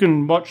 Like, you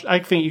can watch... I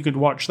think you could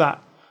watch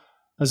that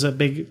as a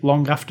big,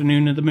 long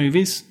afternoon at the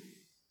movies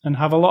and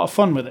have a lot of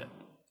fun with it.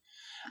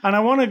 And I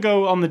want to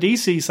go on the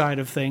DC side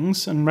of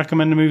things and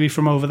recommend a movie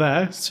from over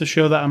there to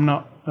show that I'm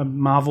not a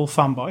Marvel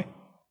fanboy,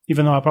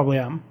 even though I probably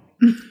am.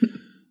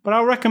 But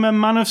I'll recommend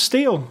Man of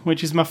Steel,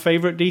 which is my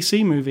favorite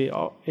DC movie.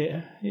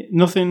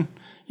 Nothing,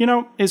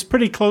 it's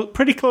pretty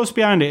close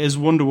behind it is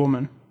Wonder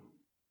Woman.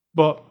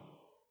 But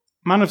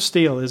Man of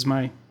Steel is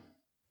my,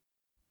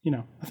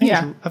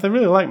 I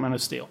really like Man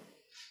of Steel.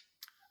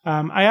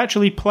 I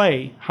actually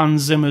play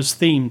Hans Zimmer's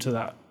theme to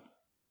that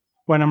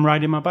when I'm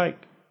riding my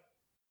bike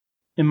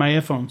in my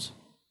earphones.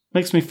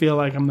 Makes me feel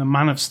like I'm the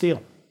Man of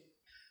Steel.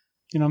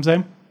 You know what I'm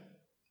saying?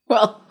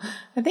 Well,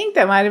 I think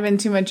that might have been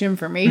too much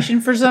information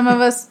for some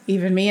of us,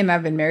 even me, and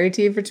I've been married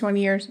to you for 20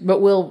 years,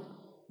 but we'll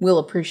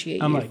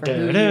appreciate you for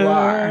who you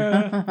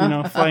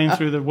are. Flying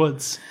through the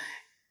woods.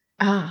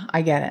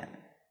 I get it.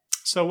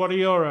 So what are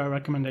your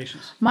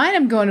recommendations? Mine,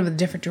 I'm going in a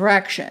different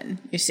direction,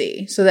 you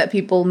see, so that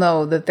people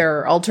know that there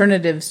are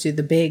alternatives to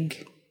the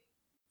big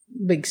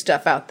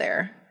stuff out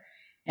there.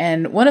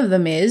 And one of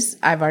them is,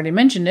 I've already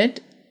mentioned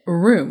it,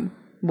 Room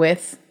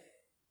with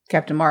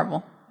Captain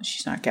Marvel.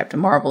 She's not Captain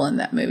Marvel in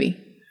that movie.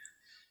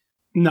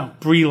 No,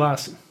 Brie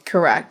Larson.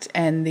 Correct.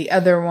 And the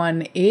other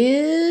one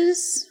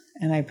is,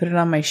 and I put it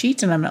on my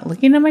sheet, and I'm not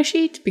looking at my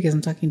sheet because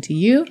I'm talking to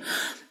you.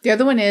 The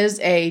other one is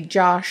a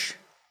Josh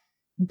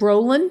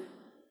Brolin,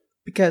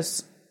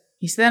 because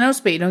he's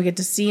Thanos, but you don't get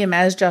to see him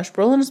as Josh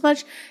Brolin as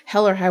much.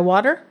 Hell or High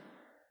Water,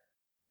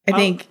 I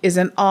think, is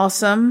an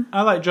awesome...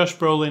 I like Josh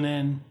Brolin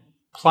in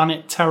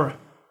Planet Terror.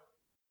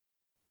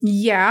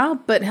 Yeah,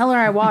 but Hell or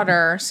High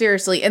Water,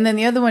 seriously. And then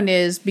the other one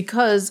is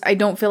because I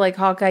don't feel like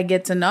Hawkeye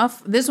gets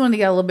enough. This one, they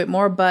got a little bit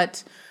more,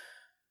 but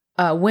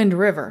Wind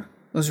River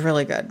was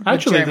really good.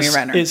 Actually, Jeremy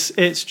Renner.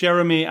 it's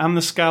Jeremy and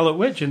the Scarlet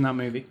Witch in that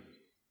movie.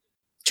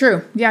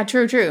 True. Yeah,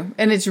 true.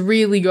 And it's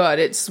really good.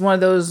 It's one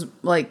of those,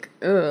 like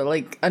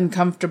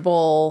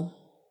uncomfortable...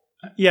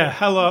 Yeah,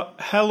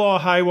 Hell or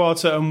High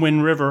Water and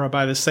Wind River are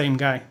by the same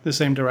guy, the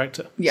same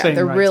director. Yeah, same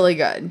they're writer. really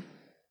good.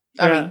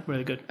 I mean,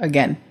 really good.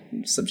 Again,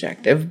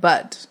 subjective,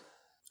 but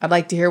I'd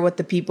like to hear what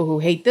the people who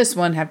hate this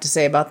one have to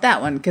say about that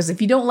one, because if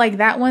you don't like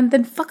that one,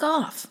 then fuck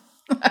off.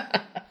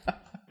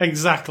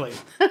 Exactly.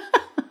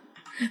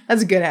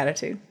 That's a good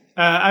attitude.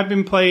 I've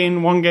been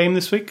playing one game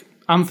this week,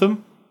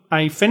 Anthem.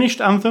 I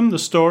finished Anthem, the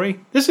story.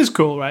 This is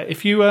cool, right?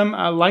 If you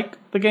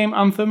like the game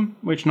Anthem,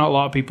 which not a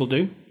lot of people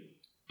do,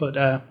 but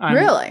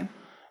really,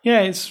 yeah,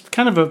 it's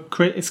kind of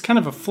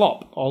a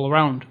flop all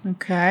around.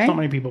 Okay, Not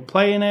many people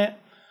playing it.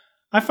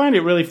 I find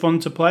it really fun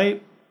to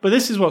play, but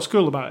this is what's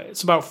cool about it.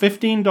 It's about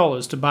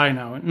 $15 to buy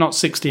now, not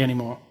 $60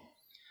 anymore.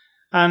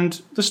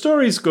 And the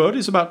story is good.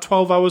 It's about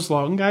 12 hours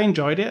long. I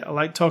enjoyed it. I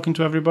liked talking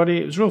to everybody.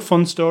 It was a real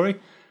fun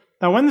story.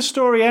 Now, when the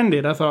story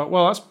ended, I thought,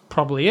 well, that's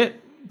probably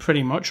it,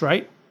 pretty much,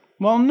 right?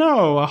 Well,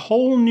 no, a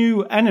whole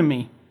new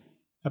enemy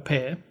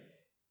appear.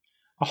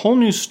 A whole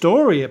new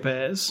story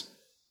appears.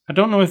 I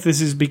don't know if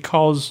this is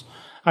because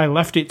I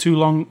left it too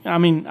long. I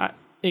mean,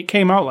 it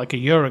came out like a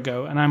year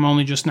ago, and I'm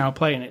only just now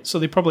playing it, so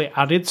they probably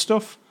added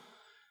stuff.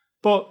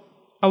 But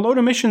a load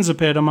of missions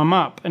appeared on my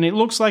map, and it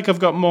looks like I've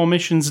got more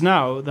missions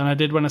now than I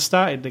did when I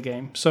started the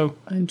game. So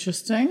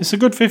interesting. It's a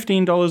good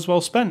 $15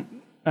 well spent,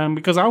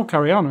 because I'll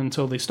carry on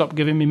until they stop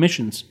giving me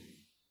missions.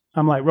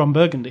 I'm like Ron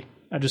Burgundy.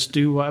 I just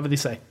do whatever they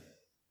say.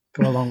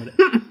 Go along with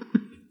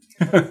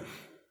it.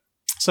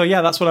 So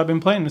yeah, that's what I've been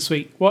playing this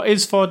week. What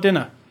is for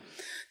dinner?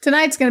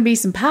 Tonight's going to be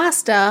some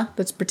pasta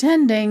that's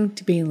pretending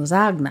to be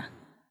lasagna.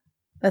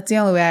 That's the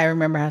only way I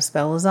remember how to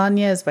spell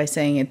lasagna is by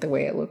saying it the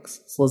way it looks.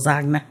 It's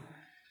lasagna.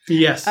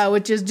 Yes.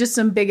 Which is just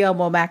some big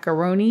elbow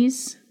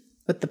macaronis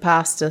with the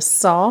pasta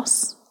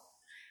sauce.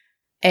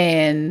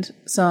 And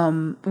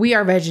we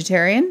are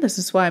vegetarian. This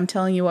is why I'm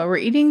telling you what we're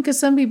eating, because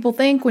some people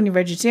think when you're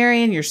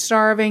vegetarian, you're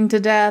starving to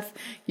death.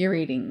 You're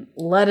eating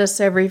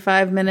lettuce every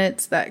 5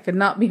 minutes. That could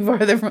not be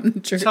farther from the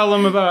truth. Tell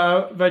them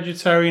about a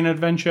vegetarian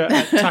adventure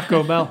at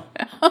Taco Bell.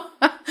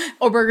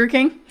 Or Burger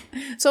King.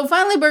 So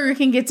finally Burger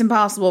King gets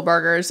Impossible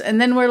Burgers, and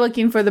then we're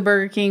looking for the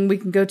Burger King we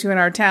can go to in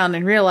our town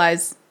and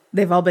realize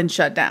they've all been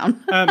shut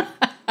down.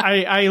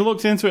 I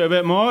looked into it a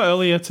bit more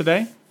earlier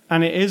today,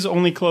 and it is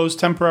only closed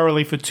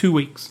temporarily for 2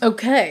 weeks.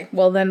 Okay,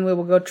 well then we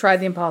will go try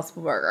the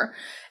Impossible Burger.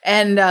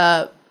 And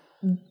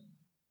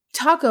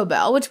Taco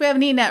Bell, which we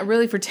haven't eaten at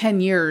really for 10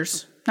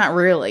 years. Not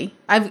really.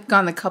 I've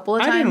gone a couple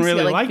of times. I didn't really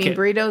to get, like bean it.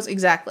 burritos.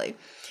 Exactly.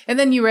 And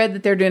then you read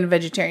that they're doing a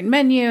vegetarian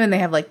menu, and they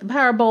have like the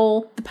Power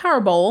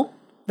Bowl,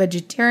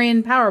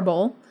 vegetarian Power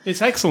Bowl.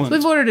 It's excellent. So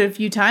we've ordered it a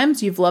few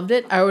times. You've loved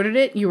it. I ordered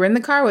it. You were in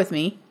the car with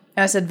me.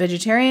 And I said,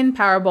 vegetarian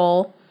Power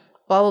Bowl,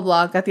 blah, blah,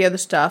 blah. Got the other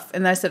stuff.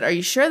 And I said, are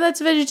you sure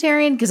that's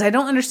vegetarian? Because I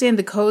don't understand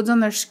the codes on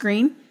their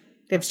screen.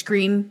 They have a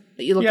screen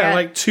that you look at. Yeah,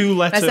 like 2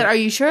 letters. I said, are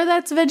you sure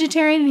that's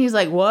vegetarian? And he's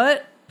like,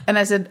 what? And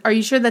I said, are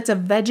you sure that's a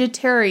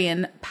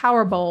vegetarian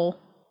Power Bowl?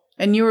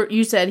 And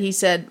he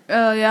said,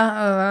 oh,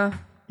 yeah,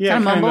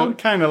 yeah,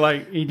 kind of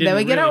like he didn't. Then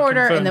we get really our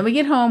order, confirm. and then we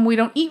get home. We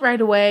don't eat right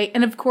away.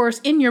 And of course,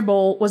 in your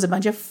bowl was a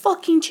bunch of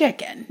fucking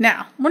chicken.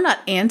 Now, we're not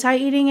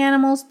anti-eating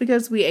animals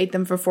because we ate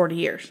them for 40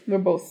 years. We're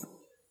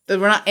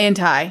not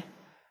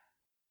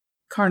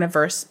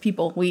anti-carnivorous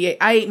people. I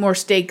ate more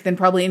steak than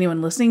probably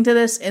anyone listening to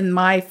this in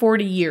my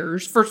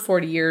first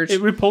 40 years. It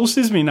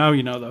repulses me now,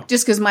 though.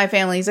 Just because my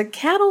family is a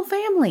cattle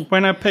family.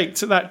 When I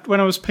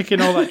was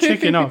picking all that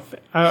chicken off,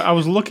 I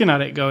was looking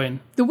at it going.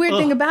 The weird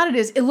thing about it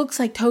is it looks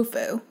like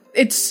tofu.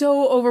 It's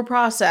so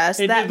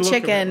overprocessed. That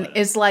chicken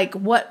is like,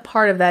 what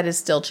part of that is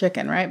still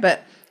chicken, right?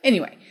 But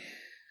anyway,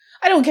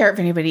 I don't care if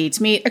anybody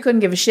eats meat. I couldn't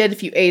give a shit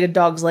if you ate a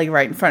dog's leg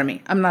right in front of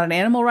me. I'm not an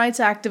animal rights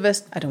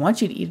activist. I don't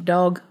want you to eat a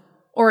dog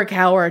or a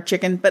cow or a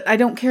chicken, but I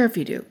don't care if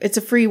you do. It's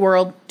a free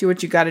world. Do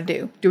what you got to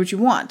do. Do what you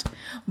want.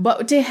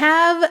 But to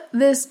have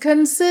this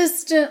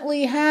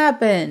consistently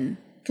happen,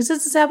 because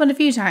this has happened a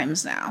few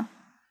times now,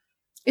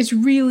 it's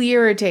really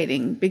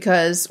irritating,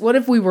 because what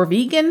if we were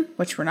vegan,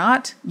 which we're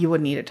not? You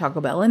wouldn't eat at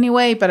Taco Bell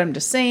anyway, but I'm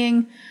just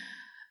saying.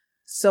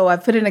 So I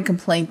put in a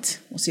complaint.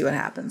 We'll see what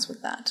happens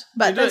with that.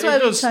 But that's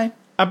why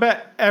I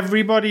bet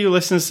everybody who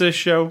listens to this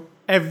show,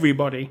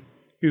 everybody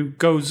who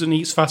goes and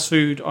eats fast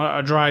food or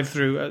a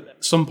drive-through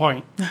at some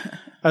point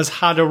has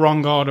had a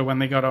wrong order when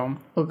they got home.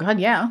 Oh God,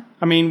 yeah.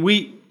 I mean,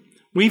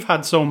 we've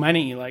had so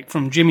many, like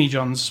from Jimmy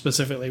John's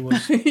specifically.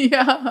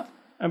 Yeah.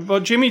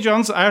 But Jimmy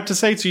John's, I have to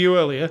say to you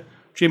earlier,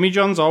 Jimmy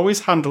John's always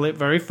handle it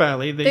very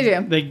fairly. They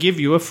do. They give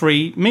you a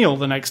free meal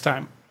the next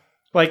time.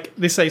 Like,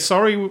 they say,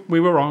 sorry, we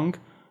were wrong.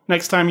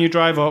 Next time you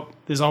drive up,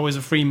 there's always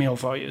a free meal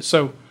for you.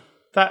 So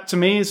that, to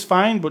me, is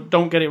fine, but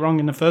don't get it wrong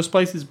in the first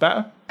place is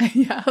better.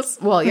 Yes.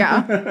 Well,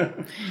 yeah,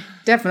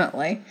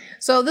 definitely.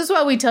 So this is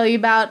what we tell you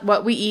about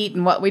what we eat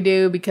and what we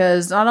do,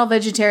 because not all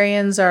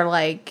vegetarians are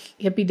like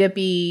hippy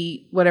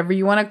dippy, whatever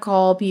you want to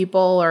call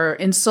people or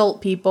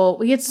insult people.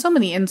 We get so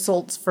many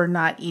insults for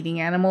not eating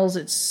animals.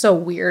 It's so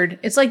weird.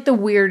 It's like the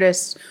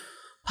weirdest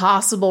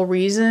possible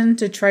reason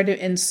to try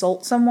to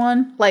insult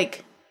someone.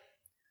 Like,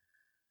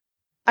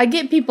 I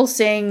get people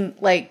saying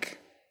like,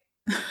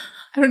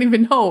 I don't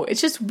even know.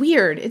 It's just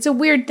weird. It's a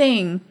weird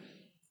thing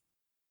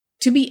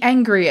to be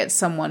angry at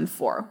someone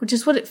for, which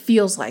is what it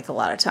feels like a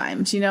lot of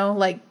times, you know?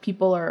 Like,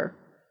 people are,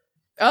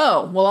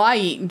 oh, well, I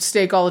eat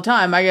steak all the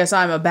time. I guess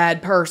I'm a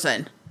bad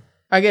person.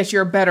 I guess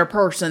you're a better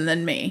person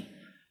than me.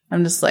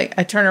 I'm just like,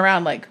 I turn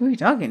around like, who are you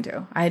talking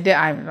to? I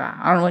don't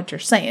know what you're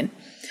saying.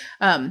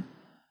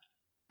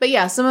 But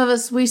yeah, some of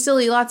us, we still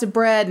eat lots of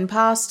bread and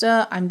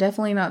pasta. I'm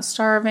definitely not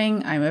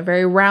starving. I'm a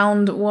very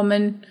round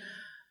woman.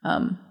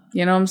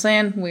 You know what I'm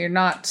saying? We're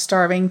not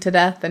starving to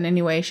death in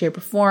any way, shape,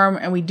 or form.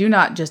 And we do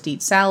not just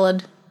eat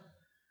salad.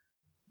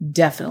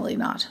 Definitely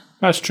not.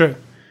 That's true.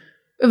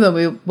 Even though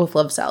we both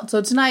love salad.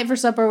 So tonight for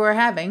supper, we're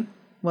having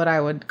what I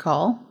would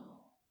call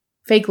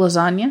fake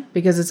lasagna,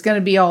 because it's going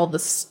to be all the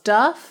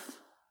stuff,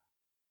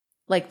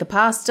 like the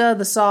pasta,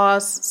 the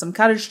sauce, some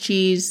cottage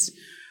cheese,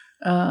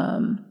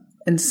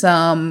 and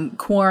some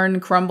corn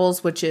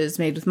crumbles, which is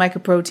made with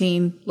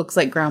mycoprotein, looks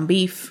like ground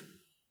beef.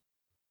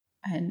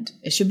 And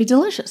it should be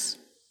delicious.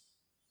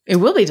 It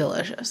will be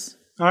delicious.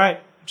 All right.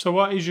 So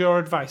what is your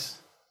advice?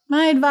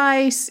 My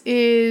advice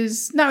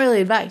is not really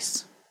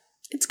advice.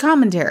 It's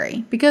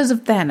commentary because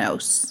of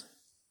Thanos.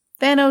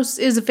 Thanos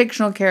is a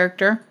fictional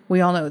character. We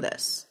all know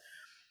this.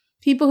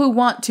 People who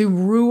want to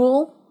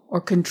rule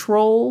or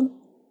control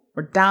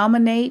or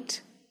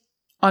dominate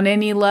on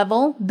any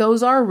level,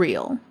 those are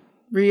real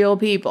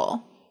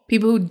people.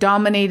 People who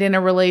dominate in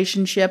a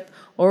relationship,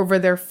 over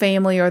their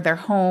family or their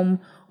home,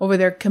 over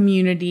their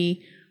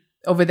community,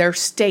 over their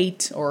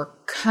state or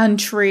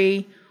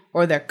country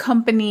or their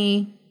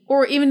company,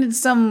 or even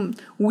some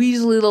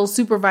weaselly little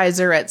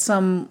supervisor at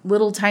some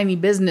little tiny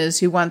business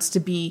who wants to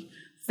be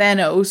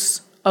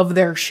Thanos of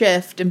their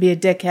shift and be a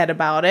dickhead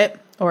about it,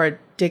 or a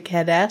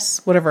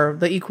dickheadess, whatever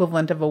the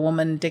equivalent of a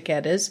woman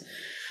dickhead is.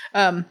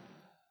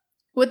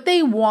 What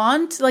they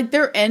want, like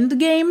their end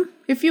game,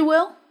 if you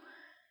will,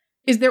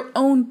 is their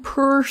own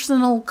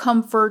personal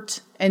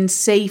comfort and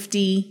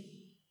safety,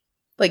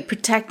 like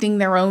protecting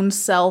their own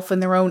self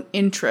and their own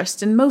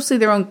interest, and mostly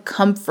their own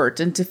comfort,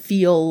 and to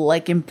feel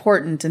like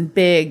important and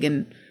big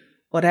and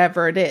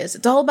whatever it is.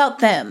 It's all about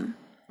them,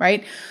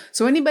 right?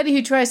 So anybody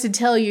who tries to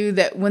tell you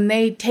that when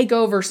they take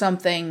over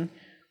something,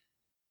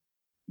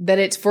 that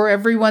it's for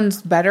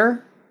everyone's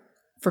better,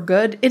 for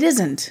good, it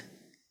isn't.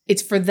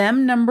 It's for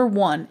them, number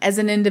one, as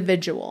an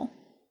individual.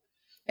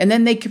 And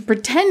then they can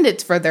pretend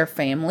it's for their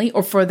family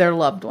or for their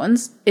loved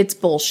ones. It's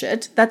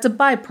bullshit. That's a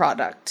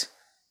byproduct.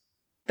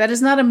 That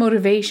is not a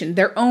motivation.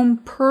 Their own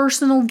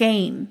personal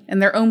gain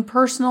and their own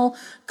personal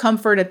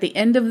comfort at the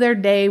end of their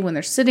day, when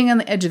they're sitting on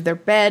the edge of their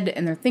bed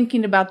and they're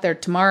thinking about their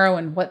tomorrow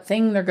and what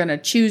thing they're going to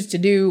choose to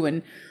do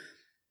and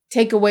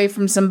take away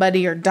from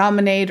somebody or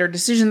dominate, or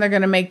decision they're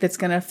going to make that's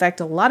going to affect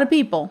a lot of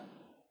people.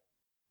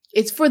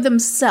 It's for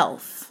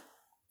themselves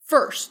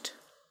first.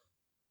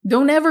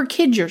 Don't ever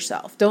kid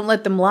yourself. Don't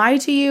let them lie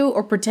to you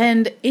or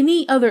pretend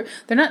any other.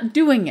 They're not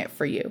doing it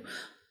for you.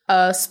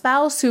 A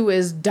spouse who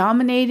is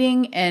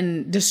dominating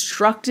and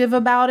destructive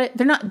about it,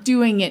 they're not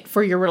doing it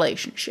for your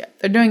relationship.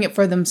 They're doing it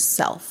for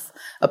themselves.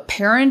 A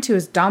parent who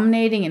is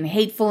dominating and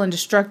hateful and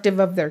destructive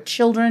of their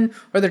children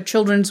or their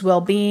children's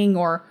well-being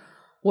or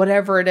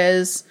whatever it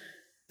is,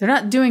 they're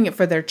not doing it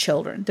for their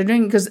children. They're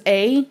doing it because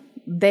A,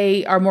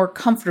 they are more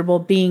comfortable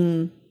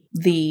being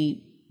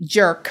the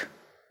jerk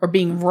or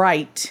being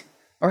right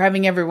or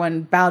having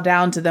everyone bow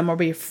down to them or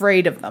be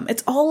afraid of them.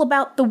 It's all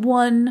about the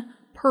one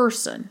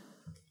person.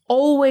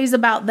 Always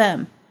about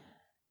them.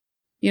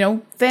 You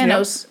know,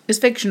 Thanos is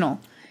fictional.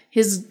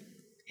 His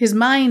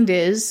mind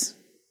is,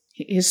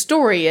 his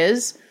story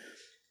is,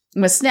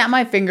 I'm going to snap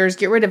my fingers,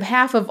 get rid of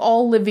half of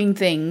all living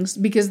things,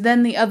 because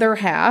then the other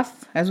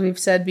half, as we've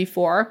said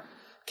before,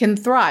 can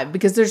thrive,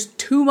 because there's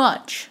too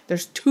much.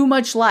 There's too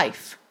much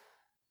life.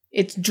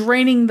 It's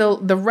draining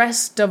the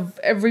rest of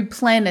every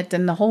planet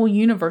and the whole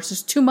universe.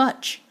 Is too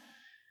much.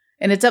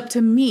 And it's up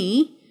to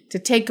me to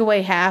take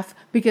away half,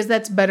 because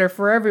that's better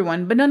for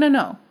everyone. But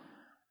no.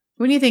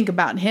 When you think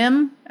about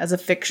him as a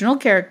fictional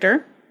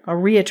character, I'll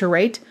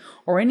reiterate,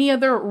 or any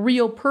other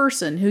real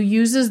person who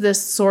uses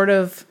this sort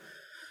of,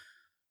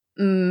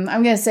 I'm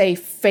going to say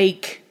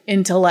fake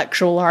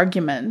intellectual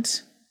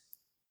argument,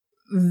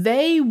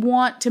 they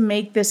want to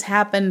make this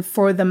happen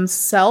for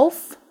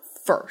themselves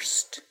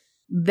first.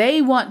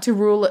 They want to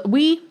rule it.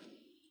 We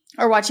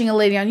are watching a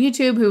lady on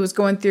YouTube who was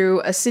going through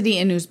a city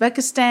in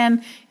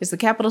Uzbekistan. Is the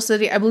capital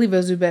city? I believe it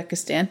was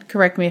Uzbekistan.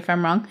 Correct me if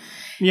I'm wrong.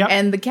 Yeah.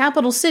 And the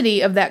capital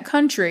city of that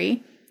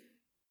country,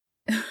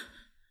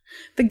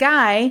 the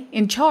guy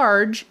in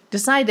charge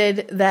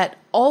decided that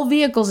all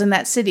vehicles in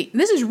that city,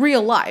 this is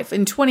real life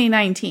in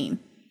 2019,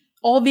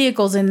 all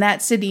vehicles in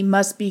that city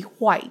must be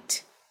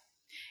white.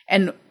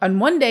 And on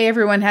one day,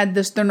 everyone had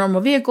their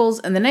normal vehicles,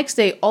 and the next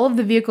day, all of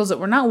the vehicles that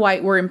were not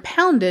white were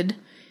impounded.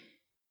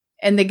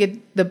 And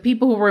the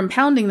people who were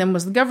impounding them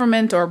was the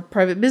government or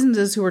private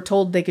businesses who were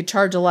told they could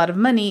charge a lot of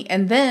money.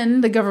 And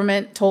then the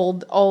government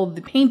told all of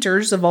the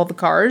painters of all the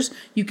cars,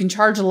 you can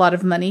charge a lot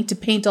of money to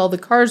paint all the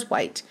cars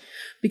white.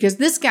 Because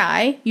this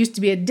guy used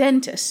to be a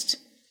dentist,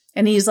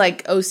 and he's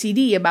like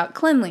OCD about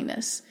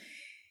cleanliness.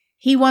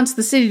 He wants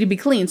the city to be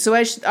clean. So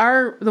as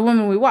the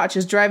woman we watch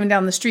is driving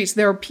down the streets,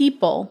 there are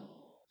people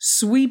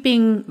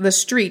sweeping the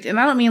street. And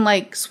I don't mean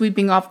like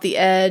sweeping off the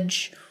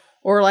edge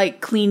or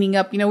like cleaning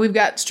up. You know, we've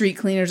got street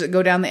cleaners that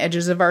go down the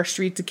edges of our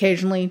streets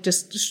occasionally,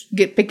 just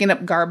picking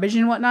up garbage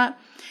and whatnot.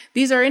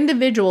 These are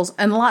individuals,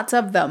 and lots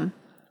of them,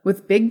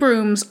 with big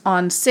brooms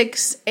on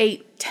 6,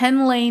 8,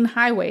 10 lane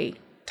highway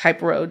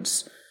type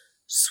roads,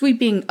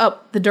 sweeping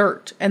up the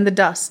dirt and the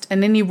dust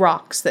and any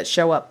rocks that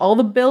show up. All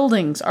the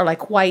buildings are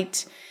like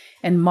white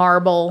and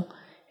marble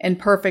and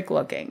perfect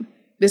looking.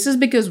 This is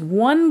because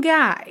one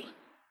guy,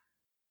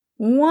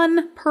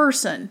 one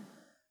person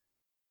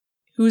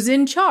who's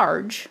in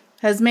charge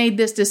has made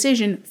this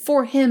decision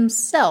for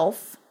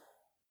himself.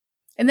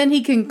 And then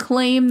he can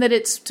claim that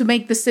it's to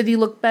make the city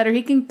look better.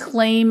 He can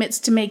claim it's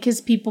to make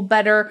his people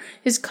better,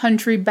 his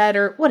country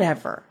better,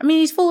 whatever. I mean,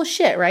 he's full of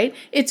shit, right?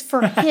 It's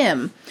for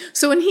him.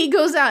 So when he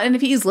goes out, and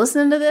if he's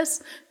listening to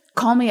this,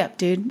 call me up,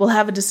 dude. We'll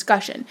have a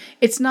discussion.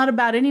 It's not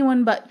about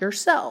anyone but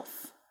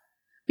yourself.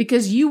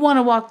 Because you want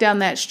to walk down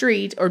that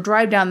street or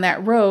drive down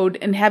that road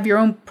and have your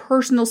own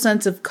personal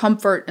sense of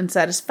comfort and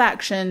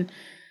satisfaction,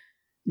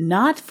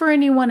 not for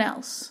anyone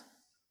else.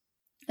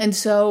 And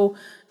so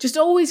just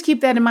always keep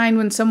that in mind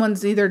when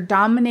someone's either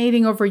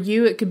dominating over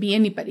you. It could be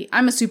anybody.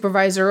 I'm a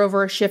supervisor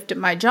over a shift at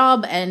my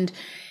job, and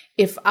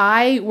if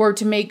I were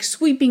to make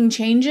sweeping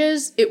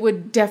changes, it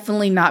would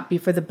definitely not be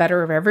for the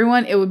better of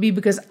everyone. It would be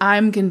because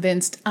I'm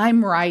convinced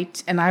I'm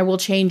right and I will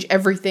change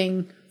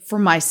everything for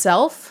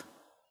myself.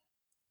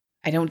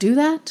 I don't do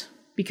that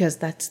because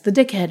that's the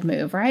dickhead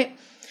move, right?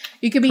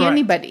 You could be Correct.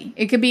 Anybody.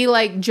 It could be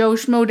like Joe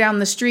Schmo down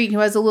the street who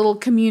has a little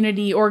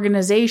community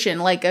organization,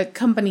 like a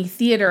company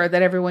theater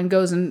that everyone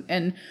goes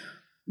and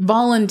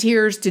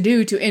volunteers to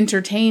do to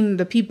entertain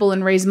the people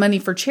and raise money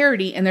for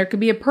charity. And there could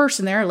be a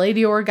person there, a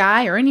lady or a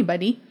guy or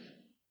anybody,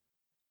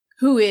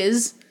 who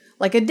is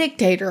like a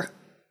dictator,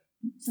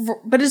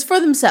 but it's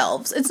for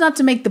themselves. It's not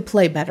to make the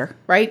play better,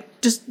 right?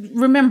 Just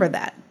remember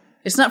that.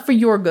 It's not for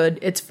your good.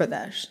 It's for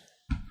theirs.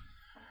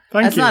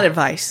 That's not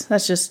advice.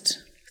 That's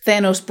just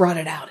Thanos brought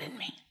it out in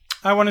me.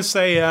 I want to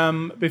say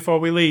before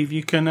we leave,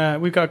 you can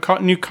we've got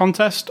a new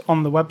contest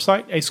on the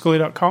website,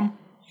 ascully.com.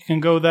 You can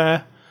go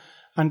there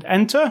and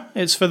enter.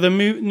 It's for the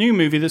new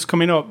movie that's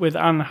coming up with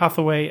Anne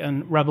Hathaway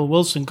and Rebel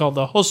Wilson called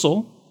The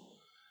Hustle.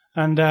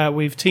 And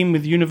we've teamed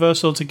with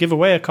Universal to give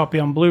away a copy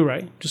on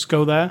Blu-ray. Just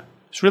go there.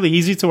 It's really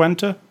easy to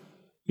enter.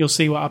 You'll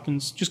see what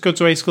happens. Just go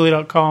to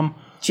ascully.com.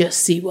 Just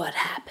see what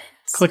happens.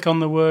 Click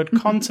on the word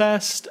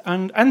contest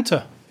and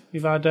enter.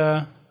 We've had...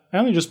 I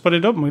only just put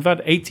it up, and we've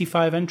had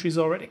 85 entries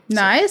already.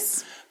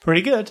 Nice. So,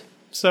 pretty good.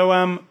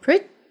 So,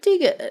 pretty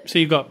good. So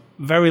you've got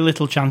very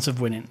little chance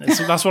of winning.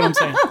 That's what I'm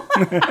saying.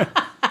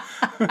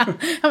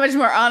 How much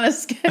more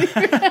honest can you?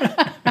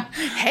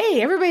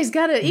 Hey, everybody's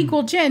got an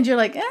equal chance. You're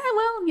like,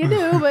 well, you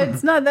do, but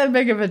it's not that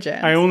big of a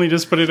chance. I only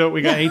just put it up.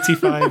 We got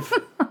 85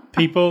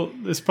 people.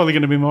 There's probably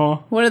going to be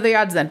more. What are the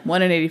odds then?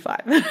 1 in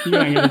 85. You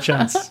don't get a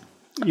chance.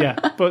 Yeah,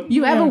 but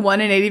you have a 1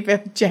 in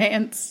 85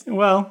 chance.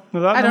 Well,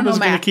 that number's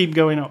going to keep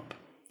going up.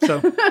 So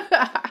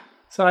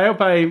I hope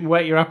I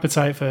whet your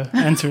appetite for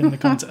entering the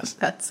contest.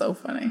 That's so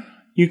funny.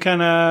 You can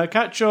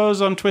catch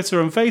us on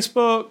Twitter and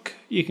Facebook.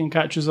 You can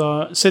catch us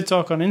on Sid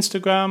Talk on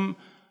Instagram.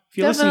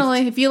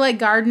 Definitely. If you like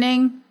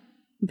gardening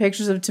and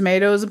pictures of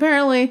tomatoes,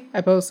 apparently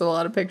I post a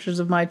lot of pictures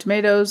of my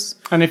tomatoes.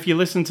 And if you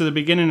listen to the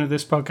beginning of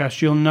this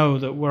podcast, you'll know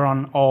that we're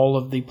on all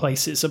of the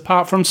places,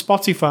 apart from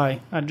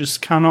Spotify. I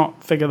just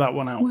cannot figure that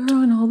one out. We're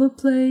on all the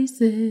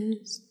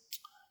places.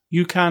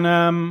 You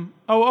can,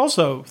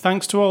 also,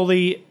 thanks to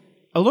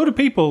a load of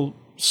people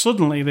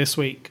suddenly this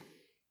week,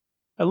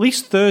 at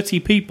least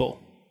 30 people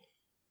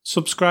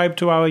subscribe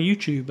to our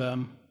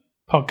YouTube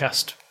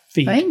podcast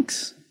feed.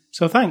 Thanks.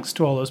 So thanks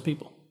to all those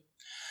people.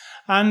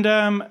 And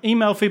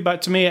email feedback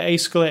to me at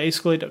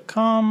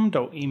ascully@ascully.com.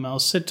 Don't email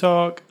Sid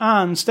Talk.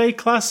 And stay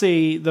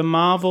classy, the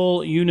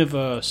Marvel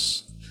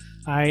Universe.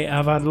 I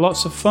have had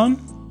lots of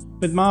fun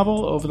with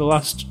Marvel over the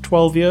last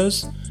 12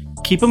 years.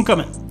 Keep them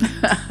coming.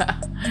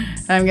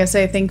 I'm going to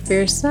say think for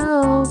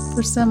yourself,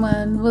 or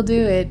someone will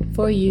do it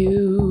for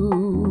you.